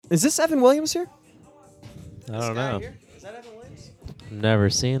Is this Evan Williams here? I don't know. Here? Is that Evan Williams? Never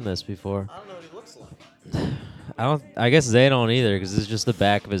seen this before. I don't know what he looks like. I guess they don't either because it's just the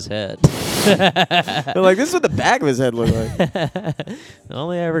back of his head. They're like, this is what the back of his head looked like. I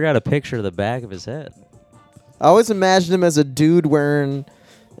only ever got a picture of the back of his head. I always imagined him as a dude wearing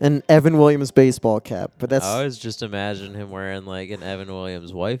an Evan Williams baseball cap, but that's I always just imagine him wearing like an Evan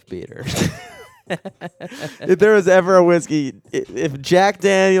Williams wife beater. if there was ever a whiskey, if Jack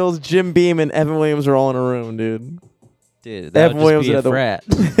Daniels, Jim Beam, and Evan Williams were all in a room, dude. Dude, that Evan would Williams just be a would have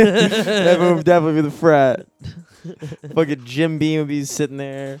frat. Evan would definitely be the frat. Fucking Jim Beam would be sitting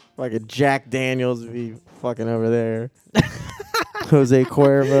there. Fucking Jack Daniels would be fucking over there. Jose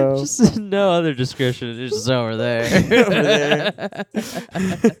Cuervo. Just no other description. It's just over there. Over there.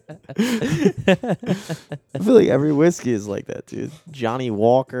 I feel like every whiskey is like that, dude. Johnny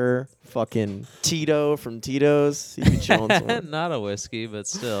Walker, fucking Tito from Tito's. He'd be chilling somewhere. Not a whiskey, but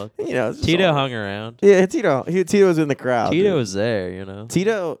still. You know, it's just Tito all- hung around. Yeah, Tito. Tito was in the crowd. Tito dude. was there, you know.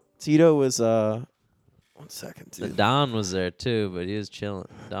 Tito was 1 second, dude. Don was there too, but he was chilling.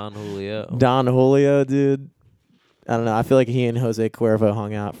 Don Julio. Don Julio, dude. I don't know. I feel like he and Jose Cuervo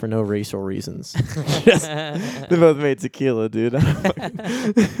hung out for no racial reasons. Just, they both made tequila, dude.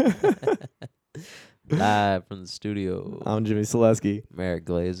 Live from the studio. I'm Jimmy Selesky. Merrick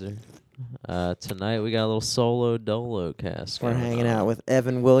Glazer. Tonight we got a little solo dolo cast. We're going hanging on. out with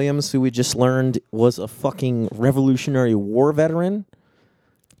Evan Williams, who we just learned was a fucking Revolutionary War veteran.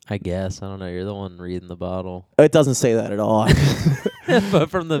 I guess. I don't know. You're the one reading the bottle. It doesn't say that at all. But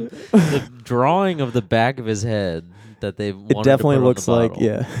from the drawing of the back of his head that they wanted It definitely to put looks on the like, bottle.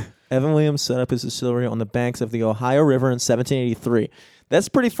 yeah. Evan Williams set up his distillery on the banks of the Ohio River in 1783. That's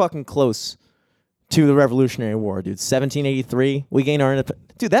pretty fucking close to the Revolutionary War, dude. 1783, we gained our independence.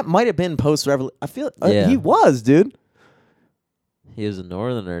 Dude, that might have been post-revolution. I feel Yeah. he was, dude. He was a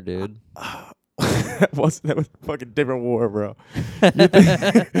northerner, dude. that was a fucking different war, bro.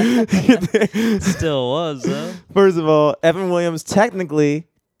 Still was, though. First of all, Evan Williams, technically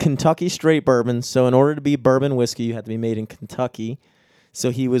Kentucky straight bourbon. So in order to be bourbon whiskey, you had to be made in Kentucky.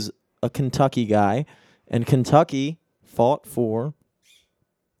 So he was a Kentucky guy. And Kentucky fought for...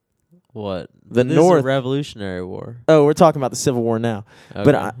 What? The This North. is a Revolutionary War. Oh, we're talking about the Civil War now.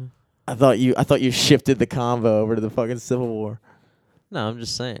 But Okay. I thought you shifted the convo over to the fucking Civil War. No, I'm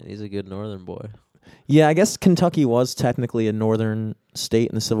just saying. He's a good northern boy. Yeah, I guess Kentucky was technically a northern state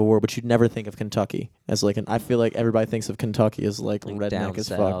in the Civil War, but you'd never think of Kentucky as like I feel like everybody thinks of Kentucky as like Like redneck down as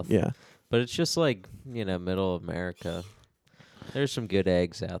fuck. south. Yeah. But it's just like, middle of America. There's some good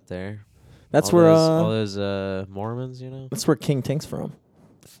eggs out there. That's all where those Mormons, that's where King Tink's from.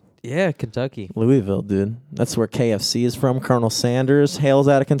 Yeah, Kentucky. Louisville, dude. That's where KFC is from. Colonel Sanders hails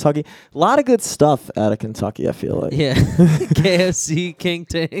out of Kentucky. A lot of good stuff out of Kentucky, I feel like. Yeah. KFC, King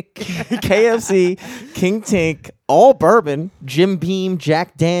Tank. KFC, King Tink, all bourbon. Jim Beam,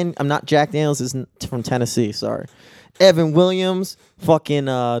 I'm not Jack Daniels, is from Tennessee, sorry. Evan Williams, fucking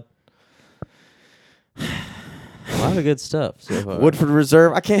A lot of good stuff so far. Woodford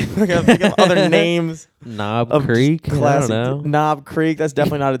Reserve. I can't think of other names. Knob Of Creek. just I classic don't know. Knob Creek. That's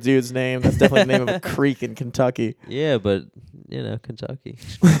definitely not a dude's name. That's definitely the name of a creek in Kentucky. Yeah, but Kentucky.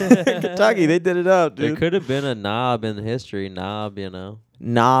 Kentucky, they did it up, There dude. could have been a knob in history. Knob,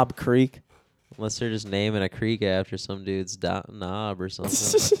 Knob Creek. unless they're just naming a creek after some dude's knob or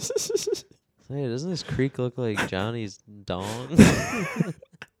something. Hey, doesn't this creek look like Johnny's dong?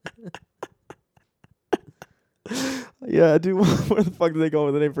 Yeah, dude. Where the fuck did they go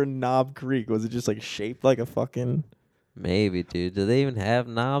with the name for Knob Creek? Was it just like shaped like a fucking? Maybe, dude. Did they even have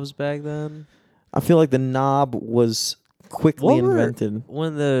knobs back then? I feel like the knob was quickly What were- invented.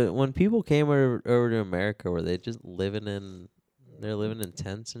 When people came over to America, were they just living in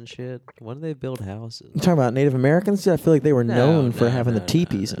tents and shit? When did they build houses? You talking about Native Americans? Yeah, I feel like they were known for No, having the no,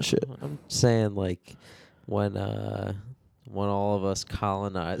 teepees no. and shit. I'm saying like when all of us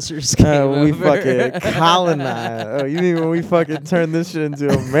colonizers came Oh, we over. fucking colonized. Oh, you mean when we fucking turned this shit into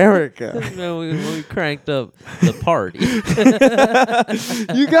America? No, when we cranked up the party.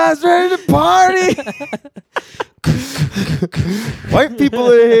 You guys ready to party? White people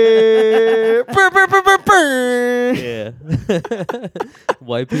are here. Brr, brr, brr, brr, brr. Yeah.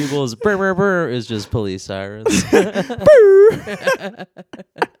 White people's brr, brr, brr is just police sirens.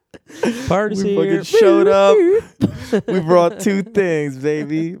 Party's We here. fucking showed up. We brought two things,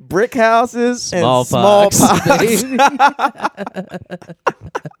 baby. Brick houses Smallpox, and smallpox.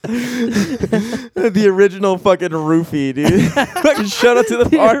 baby. The original fucking roofie, dude. Fucking showed up to the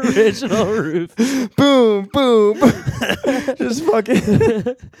The party. original roof. Boom, boom. Just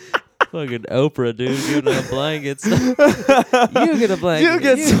fucking Fucking Oprah, dude, giving out blankets. You get a blanket. You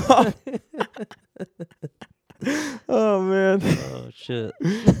get some. Oh man. Oh shit.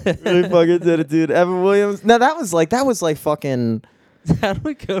 Really fucking did it, dude. Evan Williams. Now that was like fucking How do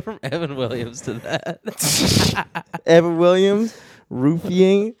we go from Evan Williams to that? Evan Williams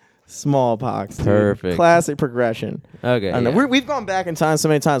roofing smallpox. Dude. Perfect. Classic progression. Okay. I know. Yeah. We've gone back in time so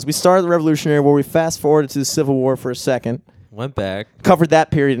many times. We started the Revolutionary War. We fast forwarded to the Civil War for a second. Went back. Covered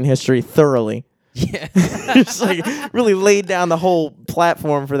that period in history thoroughly. Yeah. Just like really laid down the whole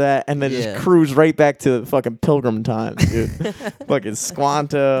platform for that, and then Yeah. just cruised right back to fucking Pilgrim times, dude. Fucking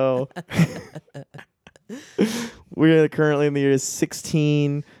Squanto. We're currently in the year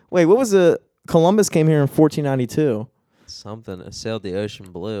 16. Wait, what was the Columbus came here in 1492? Something. Sailed the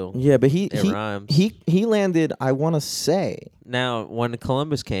ocean blue. Yeah, but It rhymes. he landed. I want to say. Now, when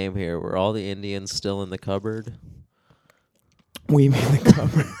Columbus came here, were all the Indians still in the cupboard? We mean the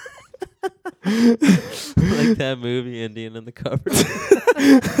cover. Like that movie, Indian in the Cupboard.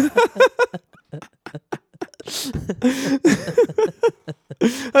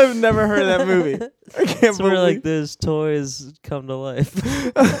 I've never heard of that movie. I can't It's where like believe. those toys come to life.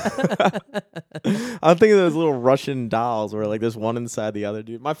 I'm thinking of those little Russian dolls where like there's one inside the other,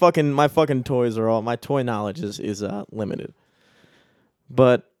 dude. My fucking toys are all my toy knowledge is limited.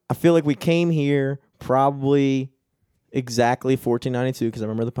 But I feel like we came here probably exactly 1492 because I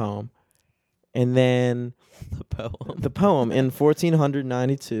remember the poem. And then The poem. in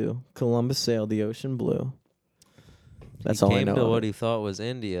 1492, Columbus sailed the ocean blue. That's He all I came know. to of what it. he thought was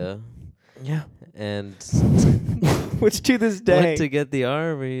India, Yeah. and Which to this day, went to get the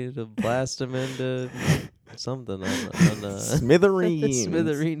army to blast him into something on smithereens.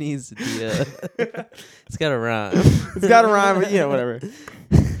 Smithereens. It's got a rhyme. It's got a rhyme, but yeah, whatever.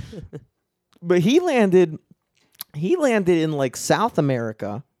 But he landed in like South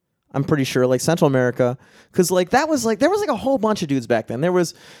America. I'm pretty sure, like Central America, because like there was like a whole bunch of dudes back then. There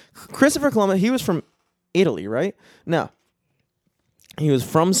was Christopher Columbus. He was from Italy, right? No, he was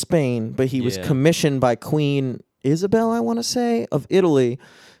from Spain, but he was Yeah. commissioned by Queen Isabel, I want to say, of Italy,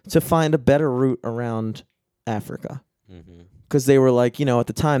 to find a better route around Africa. Mm-hmm. Because they were like, at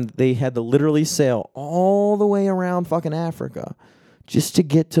the time, they had to literally sail all the way around fucking Africa just to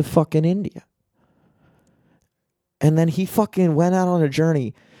get to fucking India. And then he fucking went out on a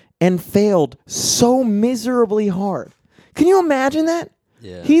journey and failed so miserably hard. Can you imagine that?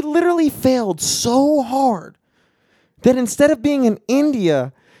 Yeah. He literally failed so hard that instead of being in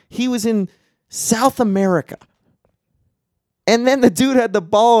India, he was in South America. And then the dude had the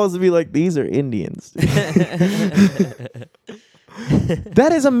balls to be like, these are Indians.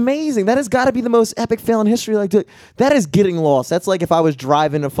 That is amazing. That has got to be the most epic fail in history. Like, dude, that is getting lost. That's like if I was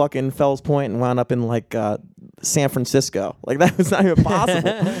driving to fucking Fells Point and wound up in like San Francisco. Like that was not even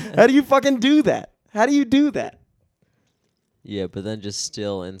possible. How do you fucking do that? How do you do that? Yeah, but then just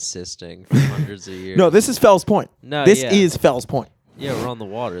still insisting for hundreds of years. No, this is Fells Point. No, This yeah. is Fells Point. Yeah, we're on the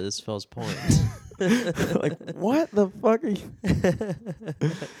water. This is Fells Point. Like, what the fuck are you?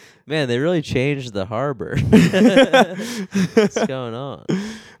 Man, they really changed the harbor. What's going on?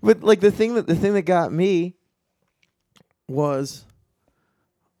 But like the thing that got me was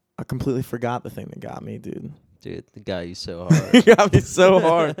I completely forgot the thing that got me, dude. Dude, they got you so hard. It got me so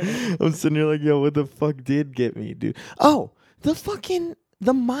hard. I'm sitting here like, yo, what the fuck did get me, dude? Oh, the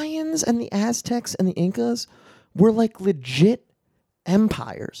Mayans and the Aztecs and the Incas were like legit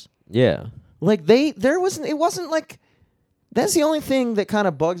empires. Yeah. Like it wasn't like, that's the only thing that kind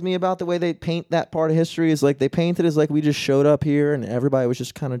of bugs me about the way they paint that part of history is like they paint it as like we just showed up here and everybody was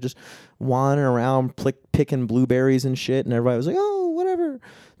just kind of just wandering around picking blueberries and shit and everybody was like, oh, whatever.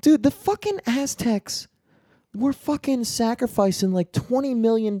 Dude, the fucking Aztecs were fucking sacrificing like 20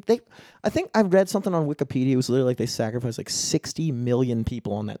 million. I think I read something on Wikipedia. It was literally like they sacrificed like 60 million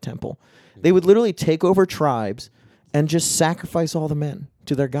people on that temple. They would literally take over tribes and just sacrifice all the men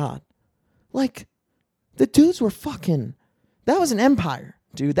to their god. Like, the dudes were fucking... That was an empire,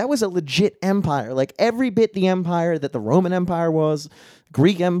 dude. That was a legit empire. Like, every bit the empire that the Roman Empire was,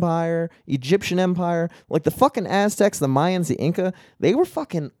 Greek Empire, Egyptian Empire, like the fucking Aztecs, the Mayans, the Inca, they were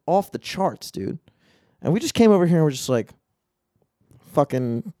fucking off the charts, dude. And we just came over here and we're just like,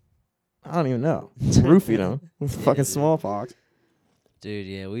 fucking, I don't even know. Roofied them with fucking dude. smallpox. Dude,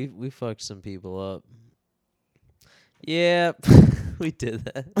 yeah, we fucked some people up. Yeah, we did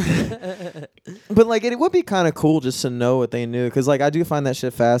that. But like, it would be kind of cool just to know what they knew, because like I do find that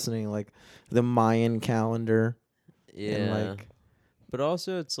shit fascinating, like the Mayan calendar. Yeah. And like, But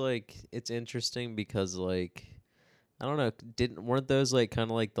also it's like it's interesting because like I don't know, weren't those like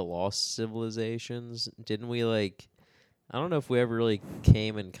kind of like the lost civilizations? Didn't we like I don't know if we ever really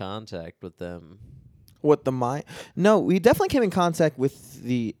came in contact with them. What the Maya? No, we definitely came in contact with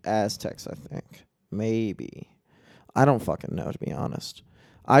the Aztecs, I think. Maybe. I don't fucking know, to be honest.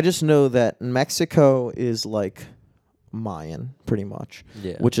 I just know that Mexico is like Mayan, pretty much.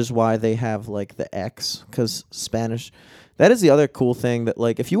 Yeah. Which is why they have like the X, because Spanish. That is the other cool thing that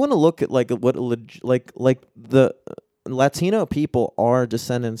like if you want to look at like what like the Latino people are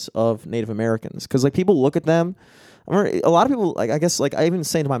descendants of Native Americans, because like people look at them. I remember a lot of people like I guess like I even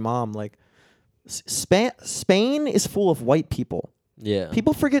say to my mom like Spain is full of white people. Yeah.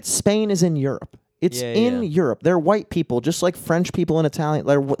 People forget Spain is in Europe. It's in Europe. They're white people, just like French people and Italian.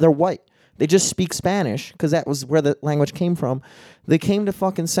 They're white. They just speak Spanish because that was where the language came from. They came to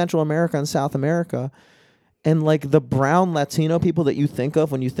fucking Central America and South America. And like the brown Latino people that you think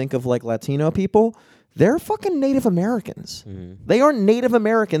of when you think of like Latino people, they're fucking Native Americans. Mm-hmm. They are Native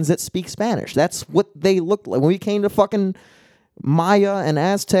Americans that speak Spanish. That's what they look like. When we came to fucking Maya and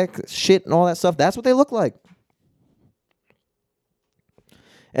Aztec shit and all that stuff, that's what they look like.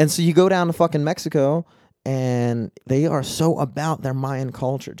 And so you go down to fucking Mexico, and they are so about their Mayan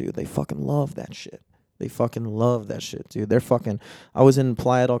culture, dude. They fucking love that shit. They fucking love that shit, dude. They're fucking... I was in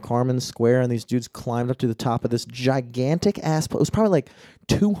Playa del Carmen Square, and these dudes climbed up to the top of this gigantic ass... It was probably like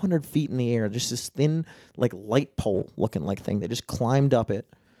 200 feet in the air. Just this thin, like, light pole looking like thing. They just climbed up it.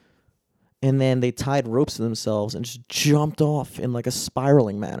 And then they tied ropes to themselves and just jumped off in, like, a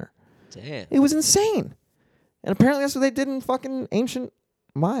spiraling manner. Damn. It was insane. And apparently that's what they did in fucking ancient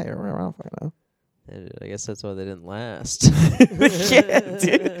Maya. I don't fucking know. I guess that's why they didn't last. Yeah,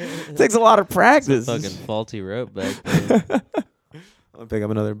 dude. It takes a lot of practice. Fucking faulty rope back then. I'll pick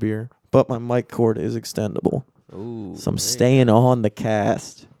up another beer. But my mic cord is extendable. Ooh. So I'm staying on the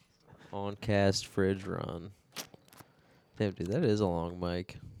cast. On cast fridge run. Damn, dude, that is a long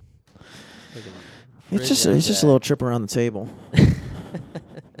mic. It's just a little trip around the table.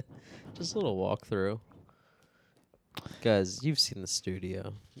 Just a little walkthrough. Guys, you've seen the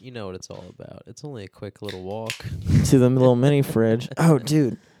studio. You know what it's all about. It's only a quick little walk. To the little mini fridge. Oh,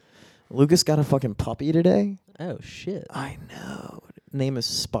 dude. Lucas got a fucking puppy today. Oh, shit. I know. Name is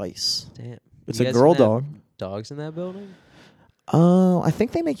Spice. Damn. It's You a guys girl can have dog. Dogs in that building? I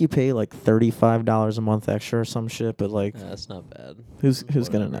think they make you pay like $35 a month extra or some shit, but like That's not bad. who's gonna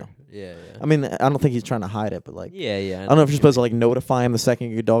Whatever. know? Yeah, yeah. I mean, I don't think he's trying to hide it, but like Yeah, yeah. I don't know if you're supposed to like notify him the second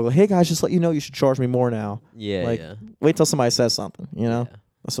you get a dog. Like, hey guys, just let you know you should charge me more now. Yeah, like, yeah. Wait till somebody says something, you know? Yeah.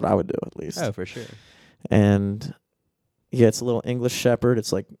 That's what I would do at least. Oh, for sure. And yeah, it's a little English Shepherd.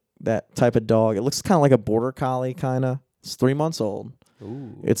 It's like that type of dog. It looks kind of like a border collie, kind of. It's 3 months old.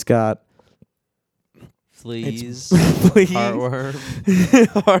 Ooh. It's got Fleas. fleas, Heartworm.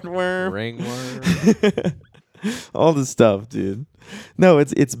 heartworm, Ringworm. all this stuff, dude. No,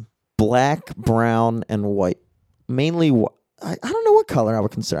 it's black, brown, and white. Mainly, I don't know what color I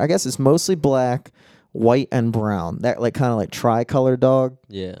would consider. I guess it's mostly black, white, and brown. That like kind of like tricolor dog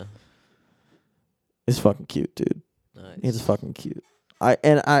Yeah. is fucking cute, dude. Nice. It's fucking cute.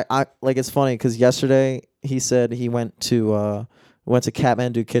 I like it's funny because yesterday he said he went to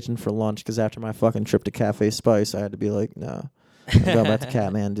Kathmandu Kitchen for lunch because after my fucking trip to Cafe Spice, I had to be like, no, I'm going back to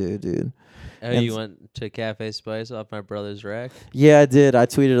Kathmandu, dude. Oh, And you went to Cafe Spice off my brother's rack? Yeah, I did. I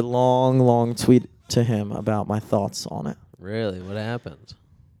tweeted a long tweet to him about my thoughts on it. Really? What happened?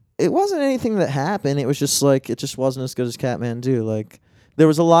 It wasn't anything that happened. It was just like it just wasn't as good as Kathmandu. Like there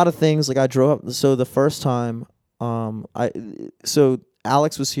was a lot of things. Like I drove up. So the first time,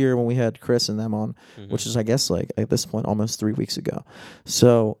 Alex was here when we had Chris and them on, which is I guess like at this point almost 3 weeks ago.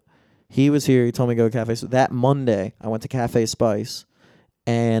 So he was here. He told me to go to Cafe. So that Monday I went to Cafe Spice,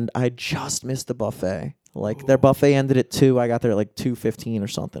 and I just missed the buffet. Like their buffet ended at 2. I got there at like 2:15 or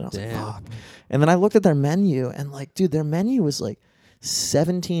something. I was Damn. like, fuck. And then I looked at their menu, and like, dude, their menu was like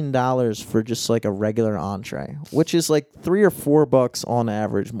 $17 for just like a regular entree, which is like $3 or $4 on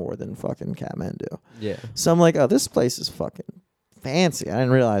average more than fucking Kathmandu. Yeah. So I'm like, oh, this place is fucking fancy. I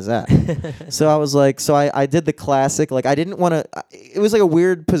didn't realize that. So I was like, I did the classic. Like I didn't want to. It was like a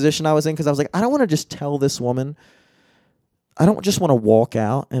weird position I was in because I was like, I don't want to just tell this woman. I don't just want to walk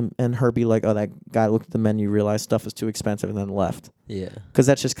out and her be like, oh, that guy looked at the menu, realized stuff was too expensive, and then left. Yeah. Because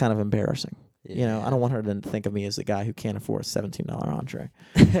that's just kind of embarrassing. Yeah. You know, I don't want her to think of me as the guy who can't afford a $17 entree.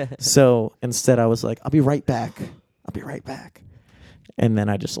 So instead, I was like, I'll be right back. And then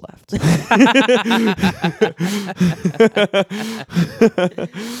I just left. and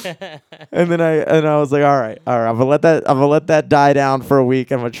I was like, all right, I'm gonna let that die down for a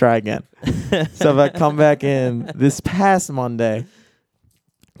week. I'm gonna try again. So if I come back in this past Monday,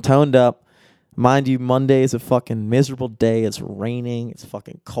 toned up, Mind you, Monday is a fucking miserable day. It's raining. It's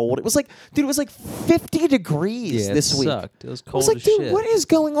fucking cold. It was like, dude, it was like 50 degrees Yeah, this it week. sucked. It was I cold was like, as dude, shit. what is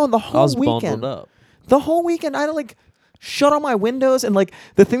going on the I whole was weekend? bundled up. The whole weekend, I had to like shut all my windows. And like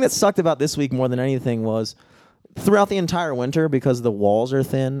the thing that sucked about this week more than anything was throughout the entire winter, because the walls are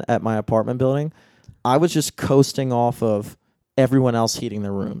thin at my apartment building, I was just coasting off of everyone else heating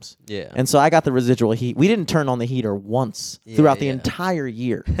their rooms. Yeah. And so I got the residual heat. We didn't turn on the heater once throughout the yeah. entire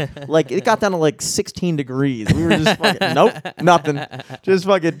year. Like it got down to like 16 degrees. We were just fucking, nope, nothing. Just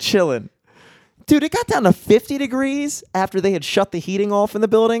fucking chilling. Dude, it got down to 50 degrees after they had shut the heating off in the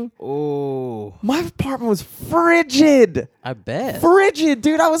building. Oh, My apartment was frigid. I bet. Frigid,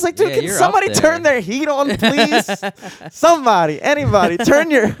 dude. I was like, dude, Yeah, can you're somebody up there. turn their heat on, please? Somebody, anybody,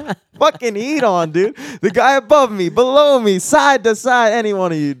 turn your fucking heat on, dude. The guy above me, below me, side to side, any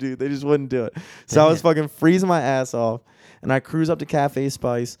one of you, dude. They just wouldn't do it. So I was fucking freezing my ass off, and I cruise up to Cafe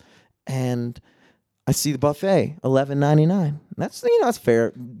Spice, and I see the buffet, $11.99. That's that's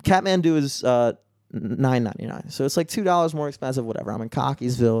fair. Kathmandu is $9.99, so it's like $2 more expensive. Whatever. I'm in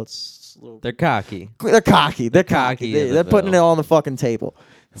Cockeysville. It's a little. They're cocky. They're cocky. They're cocky cocky. in the They're putting it Ville. all on the fucking table.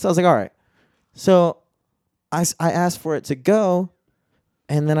 So I was like, all right. So I asked for it to go,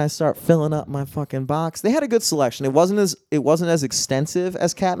 and then I start filling up my fucking box. They had a good selection. It wasn't as extensive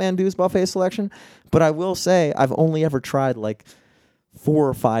as Kathmandu's buffet selection, but I will say I've only ever tried like 4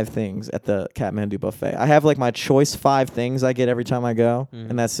 or 5 things at the Kathmandu buffet. I have like my choice 5 things I get every time I go,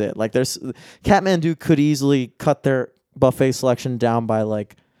 and that's it. Like there's Kathmandu could easily cut their buffet selection down by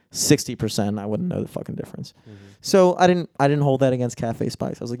like 60%. I wouldn't know the fucking difference. So I didn't hold that against Cafe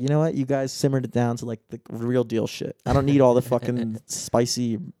Spice. I was like, you know what? You guys simmered it down to like the real deal shit. I don't need all the fucking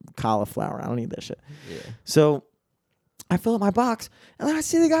spicy cauliflower. I don't need that shit. Yeah. So I fill up my box, and then I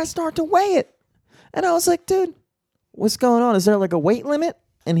see the guy start to weigh it. And I was like, dude, what's going on? Is there like a weight limit?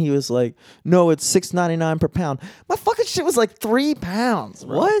 And he was like, no, it's $6.99 per pound. My fucking shit was like 3 pounds.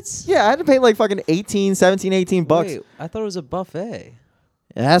 Bro. What? Yeah, I had to pay like fucking 18 bucks. Wait, I thought it was a buffet.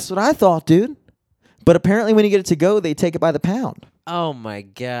 That's what I thought, dude. But apparently when you get it to go, they take it by the pound. Oh my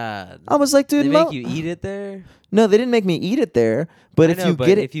god. I was like, dude, They no. make you eat it there? No, they didn't make me eat it there. But I if know, you but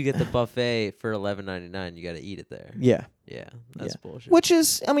get it, if you get the buffet for $11.99, you got to eat it there. yeah. Yeah, that's bullshit. Which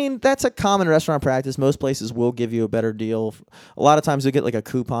is, I mean, that's a common restaurant practice. Most places will give you a better deal. A lot of times you get like a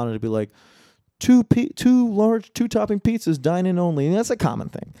coupon and it'll be like, two topping pizzas, dine in only. And that's a common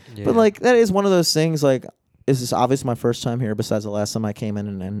thing. Yeah. But like, that is one of those things like, this is obviously my first time here besides the last time I came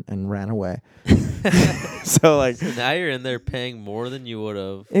in and ran away. So like, now you're in there paying more than you would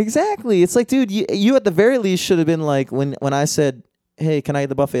have. exactly. It's like, dude, you at the very least should have been like, when I said, hey, can I get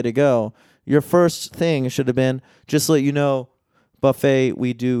the buffet to go? Your first thing should have been, just to let you know, buffet,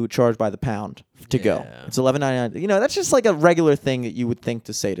 we do charge by the pound to go. Yeah. It's $11.99. You know, that's just like a regular thing that you would think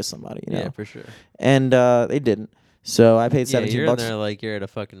to say to somebody, you know? Yeah, for sure. And they didn't. So I paid 17 you're bucks. in there like you're at a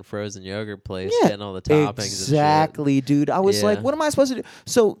fucking frozen yogurt place Yeah, getting all the toppings exactly, dude. I was like, Yeah. what am I supposed to do?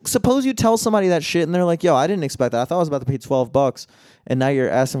 So suppose you tell somebody that shit and they're like, yo, I didn't expect that. I thought I was about to pay 12 bucks and now you're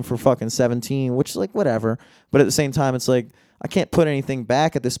asking for fucking 17, which is like whatever. But at the same time, it's like, I can't put anything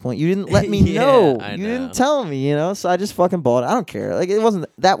back at this point. You didn't let me Yeah, know. I You know. didn't tell me, you know? So I just fucking bought it. I don't care. Like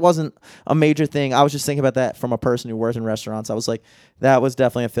that wasn't a major thing. I was just thinking about that from a person who works in restaurants. I was like, that was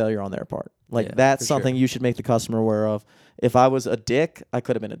definitely a failure on their part. Like Yeah, that's for something sure. you should make the customer aware of. If I was a dick, I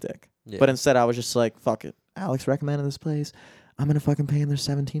could have been a dick. Yeah. But instead I was just like, fuck it. Alex recommended this place. I'm gonna fucking pay him their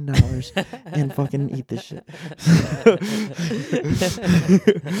 $17 and fucking eat this shit.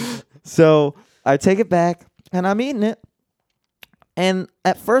 So I take it back and I'm eating it. And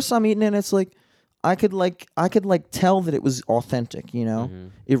at first I'm eating it and it's like I could tell that it was authentic, you know? Mhm.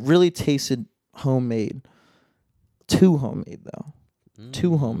 It really tasted homemade. Too homemade though.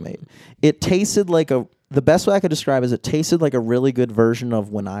 Too homemade. It tasted like the best way I could describe is it tasted like a really good version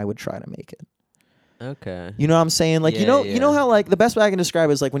of when I would try to make it. Okay. You know what I'm saying? Like, you know Yeah. how like the best way I can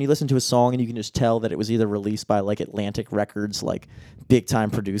describe it is like when you listen to a song and you can just tell that it was either released by like Atlantic Records, like big time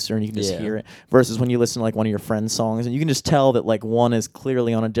producer, and you can just Yeah. hear it, versus when you listen to like one of your friends' songs and you can just tell that like one is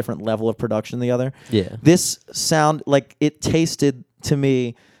clearly on a different level of production than the other. Yeah. This sound like it tasted to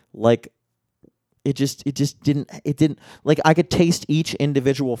me like it didn't like I could taste each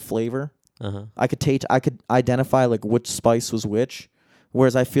individual flavor. Uh-huh. I could identify like which spice was which.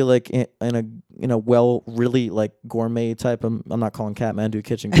 Whereas I feel like in a really like gourmet type of, I'm not calling Kathmandu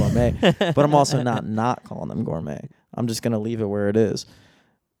Kitchen gourmet, but I'm also not calling them gourmet. I'm just gonna leave it where it is.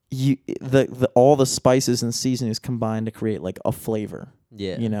 All the spices and seasonings combine to create like a flavor.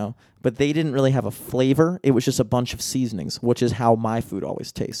 Yeah. You know, but they didn't really have a flavor. It was just a bunch of seasonings, which is how my food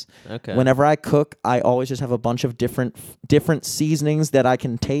always tastes. Okay. Whenever I cook, I always just have a bunch of different seasonings that I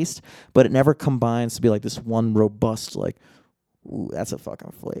can taste, but it never combines to be like this one robust, like, ooh, that's a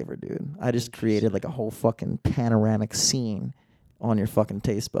fucking flavor, dude. I just created like a whole fucking panoramic scene on your fucking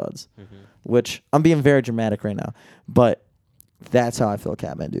taste buds, which I'm being very dramatic right now, but that's how I feel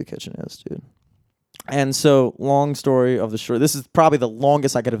Kathmandu Kitchen is, dude. And so, long story of the short, this is probably the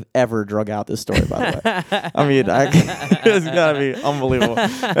longest I could have ever drug out this story, by the way. I mean, it's got to be unbelievable.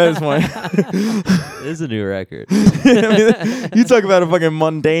 That's my This is a new record. I mean, you talk about a fucking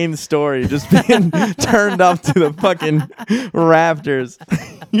mundane story just being turned up to the fucking rafters.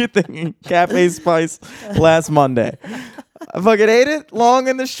 You're thinking Cafe Spice last Monday. I fucking ate it. Long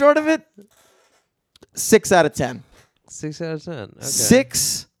and the short of it, 6 out of 10. 6 out of 10. Okay.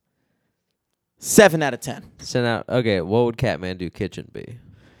 6, 7 out of 10. Send out. Okay, what would Kathmandu Kitchen be?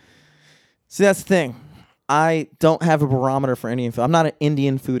 See, that's the thing. I don't have a barometer for Indian food. I'm not an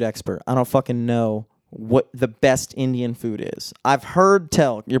Indian food expert. I don't fucking know what the best Indian food is. I've heard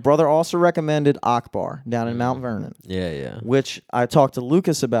tell. Your brother also recommended Akbar down in Mount Vernon. Yeah. Which I talked to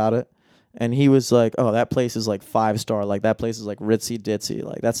Lucas about it, and he was like, oh, that place is like 5-star. Like, that place is like ritzy ditzy.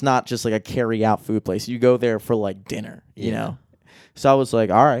 Like, that's not just like a carry-out food place. You go there for like dinner, you know? So I was like,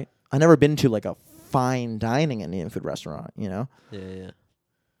 all right. I never been to like a fine dining Indian food restaurant, you know? Yeah.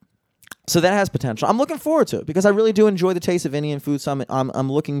 So that has potential. I'm looking forward to it because I really do enjoy the taste of Indian food. So I'm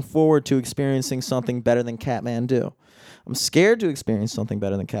looking forward to experiencing something better than Kathmandu. I'm scared to experience something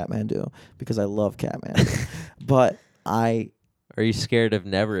better than Kathmandu because I love Kathmandu. But are you scared of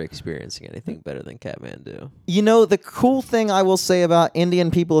never experiencing anything better than Kathmandu? You know, the cool thing I will say about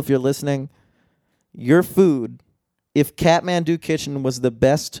Indian people, if you're listening, your food, if Kathmandu Kitchen was the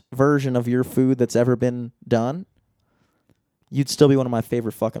best version of your food that's ever been done, you'd still be one of my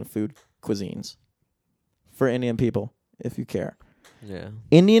favorite fucking food cuisines for Indian people, if you care. Yeah.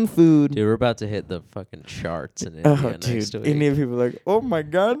 Indian food. Dude, we're about to hit the fucking charts in India next week. Indian people are like, oh my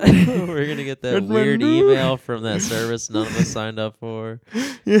God. We're going to get that weird email from that service none of us signed up for.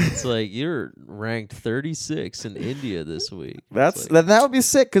 It's like, you're ranked 36 in India this week. That would be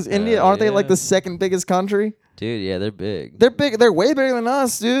sick because India, aren't they like the second biggest country? Dude, yeah, they're big. They're big. They're way bigger than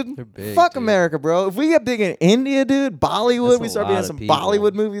us, dude. They're big. Fuck dude. America, bro. If we get big in India, dude, Bollywood, we start being some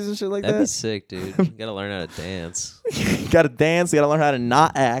Bollywood movies and shit like That'd that. be sick, dude. You gotta learn how to dance. You gotta dance. You gotta learn how to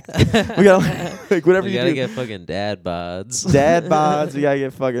not act. We gotta like whatever you do. You gotta get fucking dad bods. Dad bods. We gotta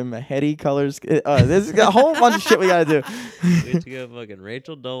get fucking heady colors. There's a whole bunch of shit we gotta do. We have to get fucking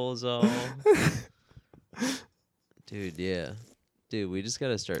Rachel Dolezal. Dude, yeah. Dude, we just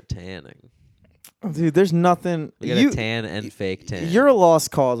gotta start tanning. Dude, there's nothing. We gotta tan and fake tan. You're a lost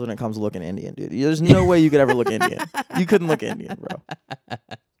cause when it comes to looking Indian, dude. There's no way you could ever look Indian. You couldn't look Indian, bro.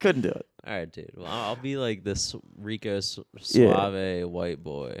 Couldn't do it. All right, dude. Well, I'll be like this Rico Suave white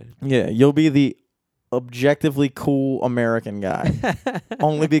boy. Yeah, you'll be the objectively cool American guy.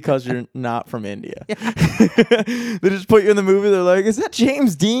 Only because you're not from India. They just put you in the movie. They're like, is that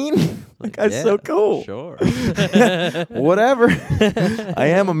James Dean? That guy's so cool. Sure. Whatever. I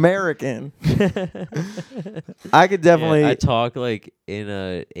am American. I could definitely. Yeah, I talk like in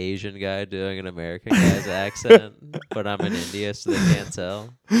a Asian guy doing an American guy's accent, but I'm in India, so they can't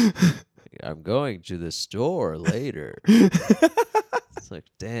tell. I'm going to the store later. It's like,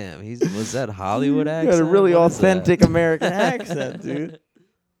 damn, was that Hollywood accent? Got a really authentic American accent, dude.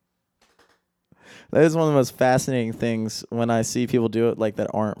 That is one of the most fascinating things when I see people do it like that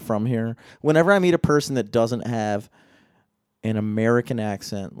aren't from here. Whenever I meet a person that doesn't have an American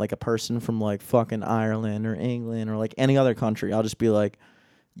accent, like a person from like fucking Ireland or England or like any other country, I'll just be like,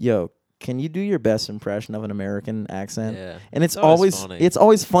 yo, can you do your best impression of an American accent? Yeah. And it's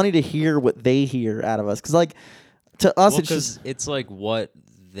always funny to hear what they hear out of us. Because like to us, it's just it's like what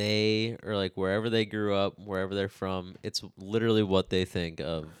they or like wherever they grew up, wherever they're from, it's literally what they think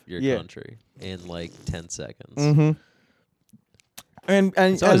of your country in like 10 seconds. Mm-hmm. And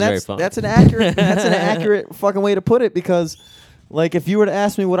that's an accurate fucking way to put it, because like if you were to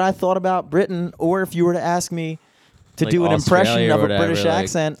ask me what I thought about Britain, or if you were to ask me to like do an Australia impression of a whatever, British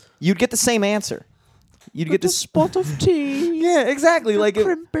accent, you'd get the same answer. You'd get this spot of tea. Yeah, exactly. Like,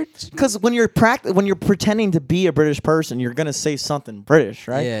 because when you're pretending to be a British person, you're gonna say something British,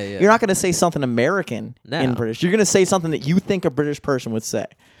 right? Yeah, yeah. You're not gonna say something American in British. You're gonna say something that you think a British person would say.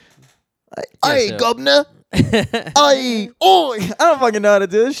 Hey, governor. Hey, oi. I don't fucking know how to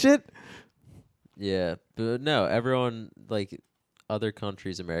do this shit. Yeah, but no, everyone like other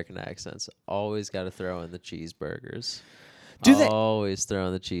countries' American accents always got to throw in the cheeseburgers. Do they always throw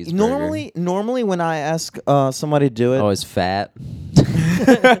in the cheeseburger? Normally when I ask somebody to do it, always fat.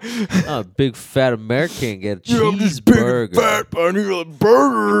 I'm a big fat American. Get a cheeseburger. I need a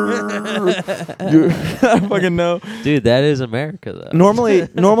burger. I don't fucking know. Dude, that is America, though.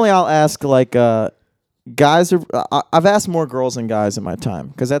 Normally I'll ask like guys are. I've asked more girls than guys in my time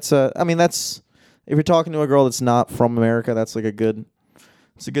because that's if you're talking to a girl that's not from America, that's like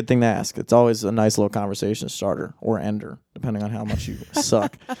it's a good thing to ask. It's always a nice little conversation starter or ender, depending on how much you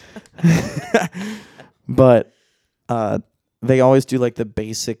suck. But they always do like the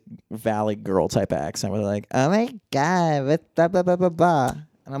basic Valley girl type accent where they're like, "Oh my god, blah blah blah blah blah,"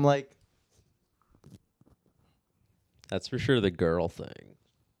 and I'm like, That's for sure the girl thing.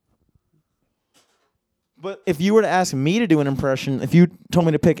 but if you were to ask me to do an impression, if you told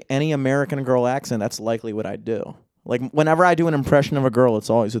me to pick any American girl accent, that's likely what I'd do. Like, whenever I do an impression of a girl,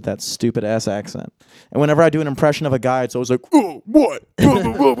 it's always with that stupid-ass accent. And whenever I do an impression of a guy, it's always like, oh, what? Blah,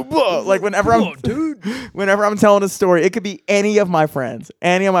 blah, blah, blah, blah. Like, whenever I'm telling a story, it could be any of my friends.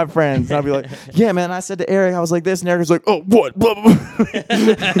 And I'll be like, yeah, man, I said to Eric, I was like this, and Eric was like, oh, what? Blah, blah, blah.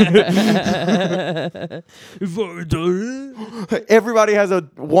 Everybody has a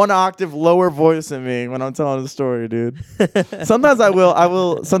 1 octave lower voice than me when I'm telling a story, dude. Sometimes I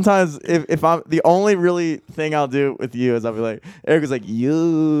will. Sometimes if I'm the only really thing I'll do with you is I'll be like, Eric was like,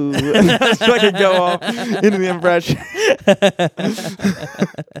 you. And that's so I can go off into the impression.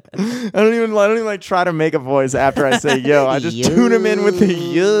 I don't even like try to make a voice after I say yo. I just tune him in with the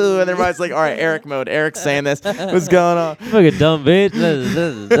you, and everybody's like, all right, Eric mode. Eric's saying this. What's going on? Fucking dumb bitch.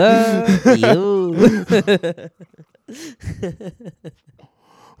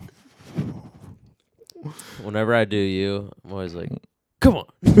 Whenever I do you, I'm always like, come on.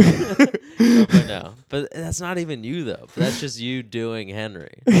 But that's not even you, though. That's just you doing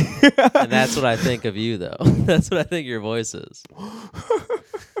Henry. And that's what I think of you, though. That's what I think your voice is.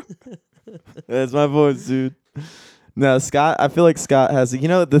 That's my voice, dude. No, Scott, I feel like Scott has,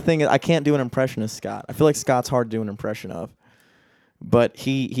 the thing is, I can't do an impression of Scott. I feel like Scott's hard to do an impression of. But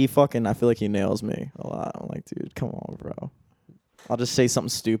he fucking, I feel like he nails me a lot. I'm like, dude, come on, bro. I'll just say something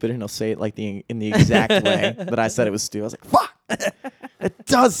stupid, and he'll say it like in the exact way that I said it was stupid. I was like, fuck! It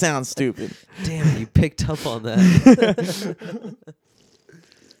does sound stupid. Damn, you picked up on that.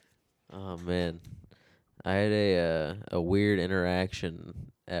 Oh, man. I had a weird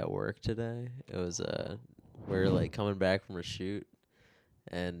interaction at work today. It was we're like coming back from a shoot,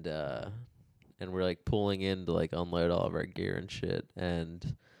 and we're like pulling in to like unload all of our gear and shit,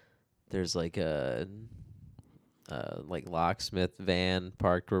 and there's like a like locksmith van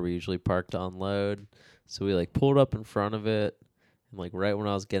parked where we usually park to unload. So we like pulled up in front of it, and like right when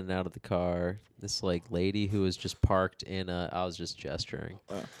I was getting out of the car, this like lady who was just parked in I was just gesturing.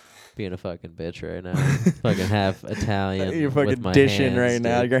 Being a fucking bitch right now. Fucking half Italian. You're fucking with my dishing hands, right dude.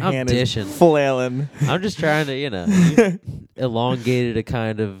 now. Your I'm hand dishing. is flailing. I'm just trying to, you elongated a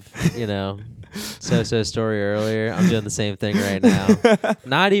kind of, so story earlier. I'm doing the same thing right now.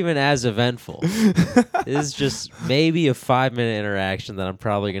 Not even as eventful. This is just maybe a 5-minute interaction that I'm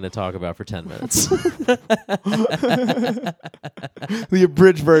probably going to talk about for 10 minutes. The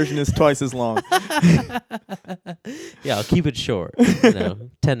abridged version is twice as long. Yeah, I'll keep it short.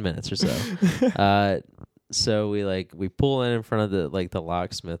 10 minutes or so. So we pull in front of the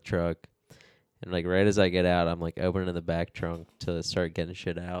locksmith truck, and like right as I get out, I'm like opening the back trunk to start getting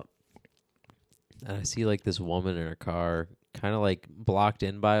shit out. And I see like this woman in her car, kind of like blocked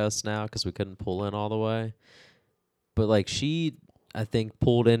in by us now because we couldn't pull in all the way. But like she, I think,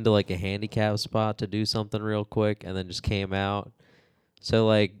 pulled into like a handicap spot to do something real quick and then just came out. So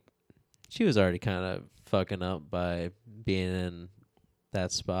like she was already kind of fucking up by being in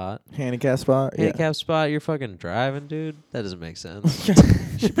that spot. Handicap spot? Handicap spot? You're fucking driving, dude? That doesn't make sense.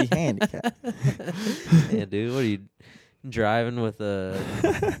 Should be handicapped. Yeah, dude. What are you driving with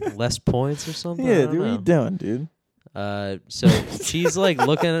less points or something? Yeah, dude, what are you doing, dude? So she's like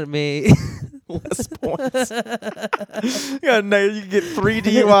looking at me. Less points. You can get 3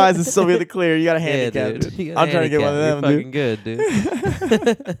 DUIs and still be in the clear. You got a handicap, dude. I'm trying to get one of them, fucking good, dude.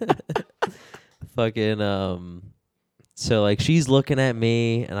 Fucking so like she's looking at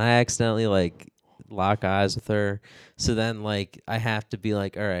me, and I accidentally like lock eyes with her. So then like I have to be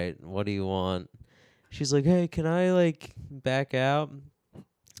like, all right, what do you want? She's like, hey, can I like back out? And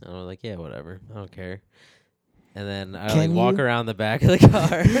I'm like, yeah, whatever. I don't care. And then I walk around the back of the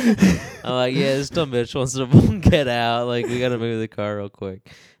car. I'm like, yeah, this dumb bitch wants to get out. Like, we got to move the car real quick.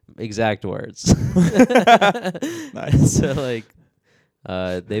 Exact words. Nice. So, like,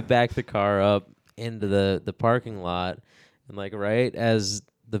 they back the car up into the parking lot. And, like, right as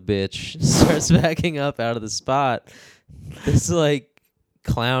the bitch starts backing up out of the spot, this, like,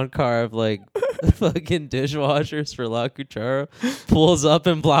 clown car of, like, the fucking dishwashers for La Cuchara, pulls up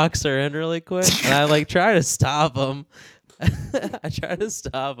and blocks her in really quick. And I like try to stop him. I try to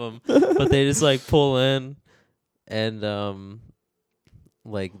stop them, but they just like pull in, and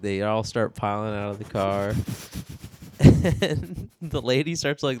like they all start piling out of the car. And the lady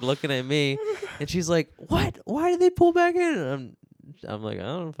starts like looking at me, and she's like, "What? Why did they pull back in?" And I'm like, I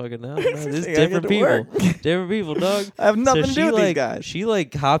don't fucking know. No, this is I gotta different get to work. people. Different people, dog. I have nothing So to she do with like, these guys. She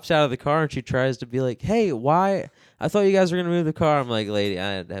like hops out of the car and she tries to be like, "Hey, why? I thought you guys were gonna move the car." I'm like, "Lady,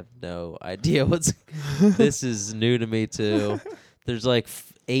 I have no idea what's. This is new to me too." There's like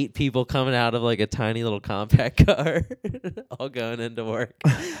 8 people coming out of like a tiny little compact car, all going into work,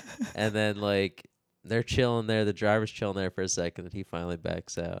 and then like they're chilling there. The driver's chilling there for a second, and he finally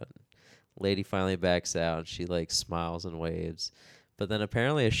backs out. Lady finally backs out, and she like smiles and waves. But then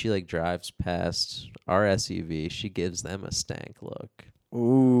apparently, as she like drives past our SUV, she gives them a stank look.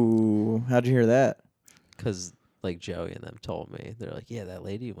 Ooh, how'd you hear that? 'Cause like Joey and them told me, they're like, "Yeah, that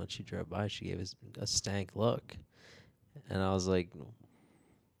lady when she drove by, she gave us a stank look," and I was like,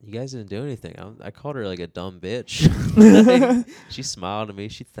 "You guys didn't do anything." I called her like a dumb bitch. Like, she smiled at me.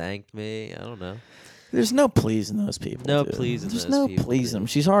 She thanked me. I don't know. There's no pleasing those people. No dude. pleasing There's those no people, pleasing dude. them.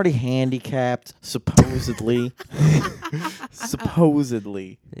 She's already handicapped, supposedly.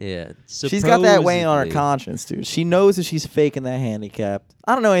 Supposedly. Yeah, She's got that weighing on her supposedly. conscience, dude. She knows that she's faking that handicap.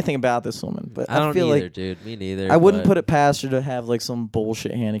 I don't know anything about this woman, but I don't feel either, like dude. Me neither. I wouldn't but put it past her to have like some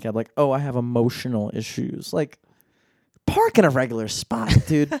bullshit handicap, like, oh, I have emotional issues. Like, park in a regular spot,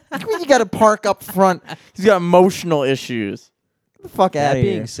 dude. You got to park up front. He's got emotional issues. Get the fuck out That of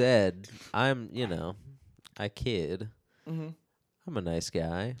being here. said, I kid. Mm-hmm. I'm a nice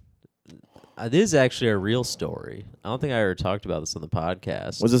guy. This is actually a real story. I don't think I ever talked about this on the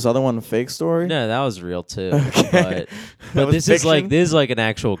podcast. Was this other one a fake story? No, that was real too. Okay. But was this is like fiction? an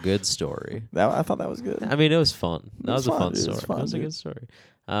actual good story. I thought that was good. I mean, it was fun. That was a fun dude. It story. was fun, It was a dude. good story.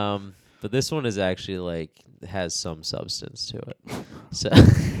 But this one is actually like has some substance to it. So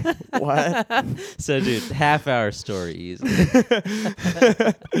What? So, dude, half-hour story easily.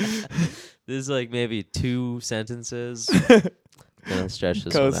 This is like maybe 2 sentences. Gonna stretch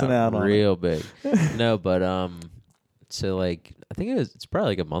this Coasting one out out on real big. No, but so like I think it's probably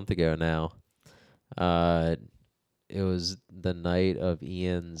like a month ago now. It was the night of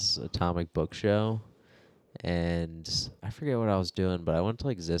Ian's Atomic Book Show, and I forget what I was doing, but I went to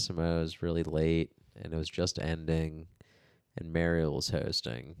like Zissimo's really late, and it was just ending, and Mariel was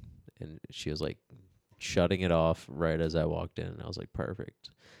hosting, and she was like shutting it off right as I walked in, and I was like, perfect.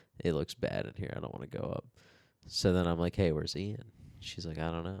 It looks bad in here. I don't want to go up. So then I'm like, hey, where's Ian? She's like,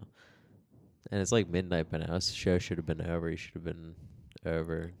 I don't know. And it's like midnight by now. This show should have been over. You should have been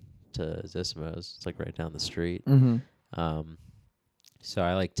over to Zissimo's. It's like right down the street. Mm-hmm. So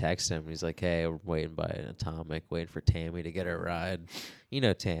I like text him. He's like, hey, we're waiting by an Atomic, waiting for Tammy to get her ride. You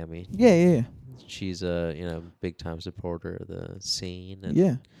know Tammy. Yeah. She's a big time supporter of the scene. And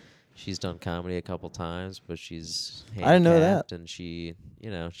Yeah. she's done comedy a couple times, but she's I didn't know that. handicapped, and she,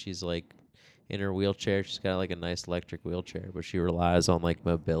 she's like in her wheelchair. She's got like a nice electric wheelchair, but she relies on like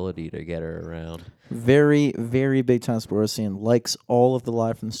mobility to get her around. Very, very big time sports scene. Likes all of the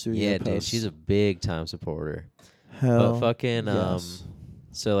live from the studio Yeah, dude, posts. she's a big time supporter. Hell But fucking yes.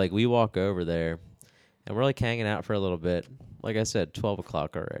 so like we walk over there, and we're like hanging out for a little bit. Like I said, 12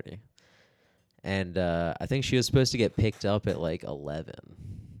 o'clock already. And I think she was supposed to get picked up at like 11,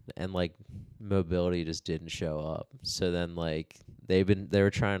 and like mobility just didn't show up. So then like they were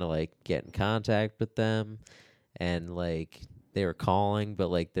trying to like get in contact with them, and like they were calling, but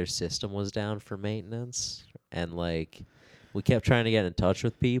like their system was down for maintenance, and like we kept trying to get in touch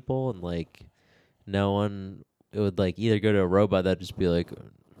with people, and like no one. It would like either go to a robot that'd just be like,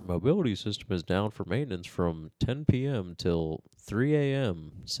 mobility system is down for maintenance from 10 p.m. till 3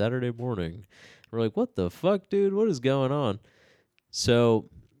 a.m. Saturday morning. We're like, what the fuck, dude? What is going on? So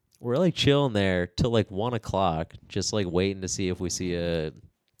we're like chilling there till like 1 o'clock, just like waiting to see if we see a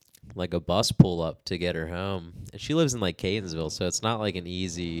bus pull up to get her home. And she lives in like Catonsville, so it's not like an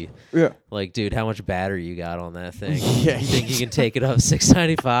easy, Yeah. like, dude, how much battery you got on that thing? Yeah, You think you can take it up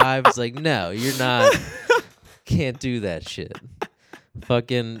 695? It's like, no, you're not. Can't do that shit.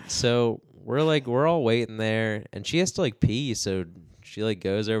 Fucking, so we're all waiting there, and she has to like pee, so she like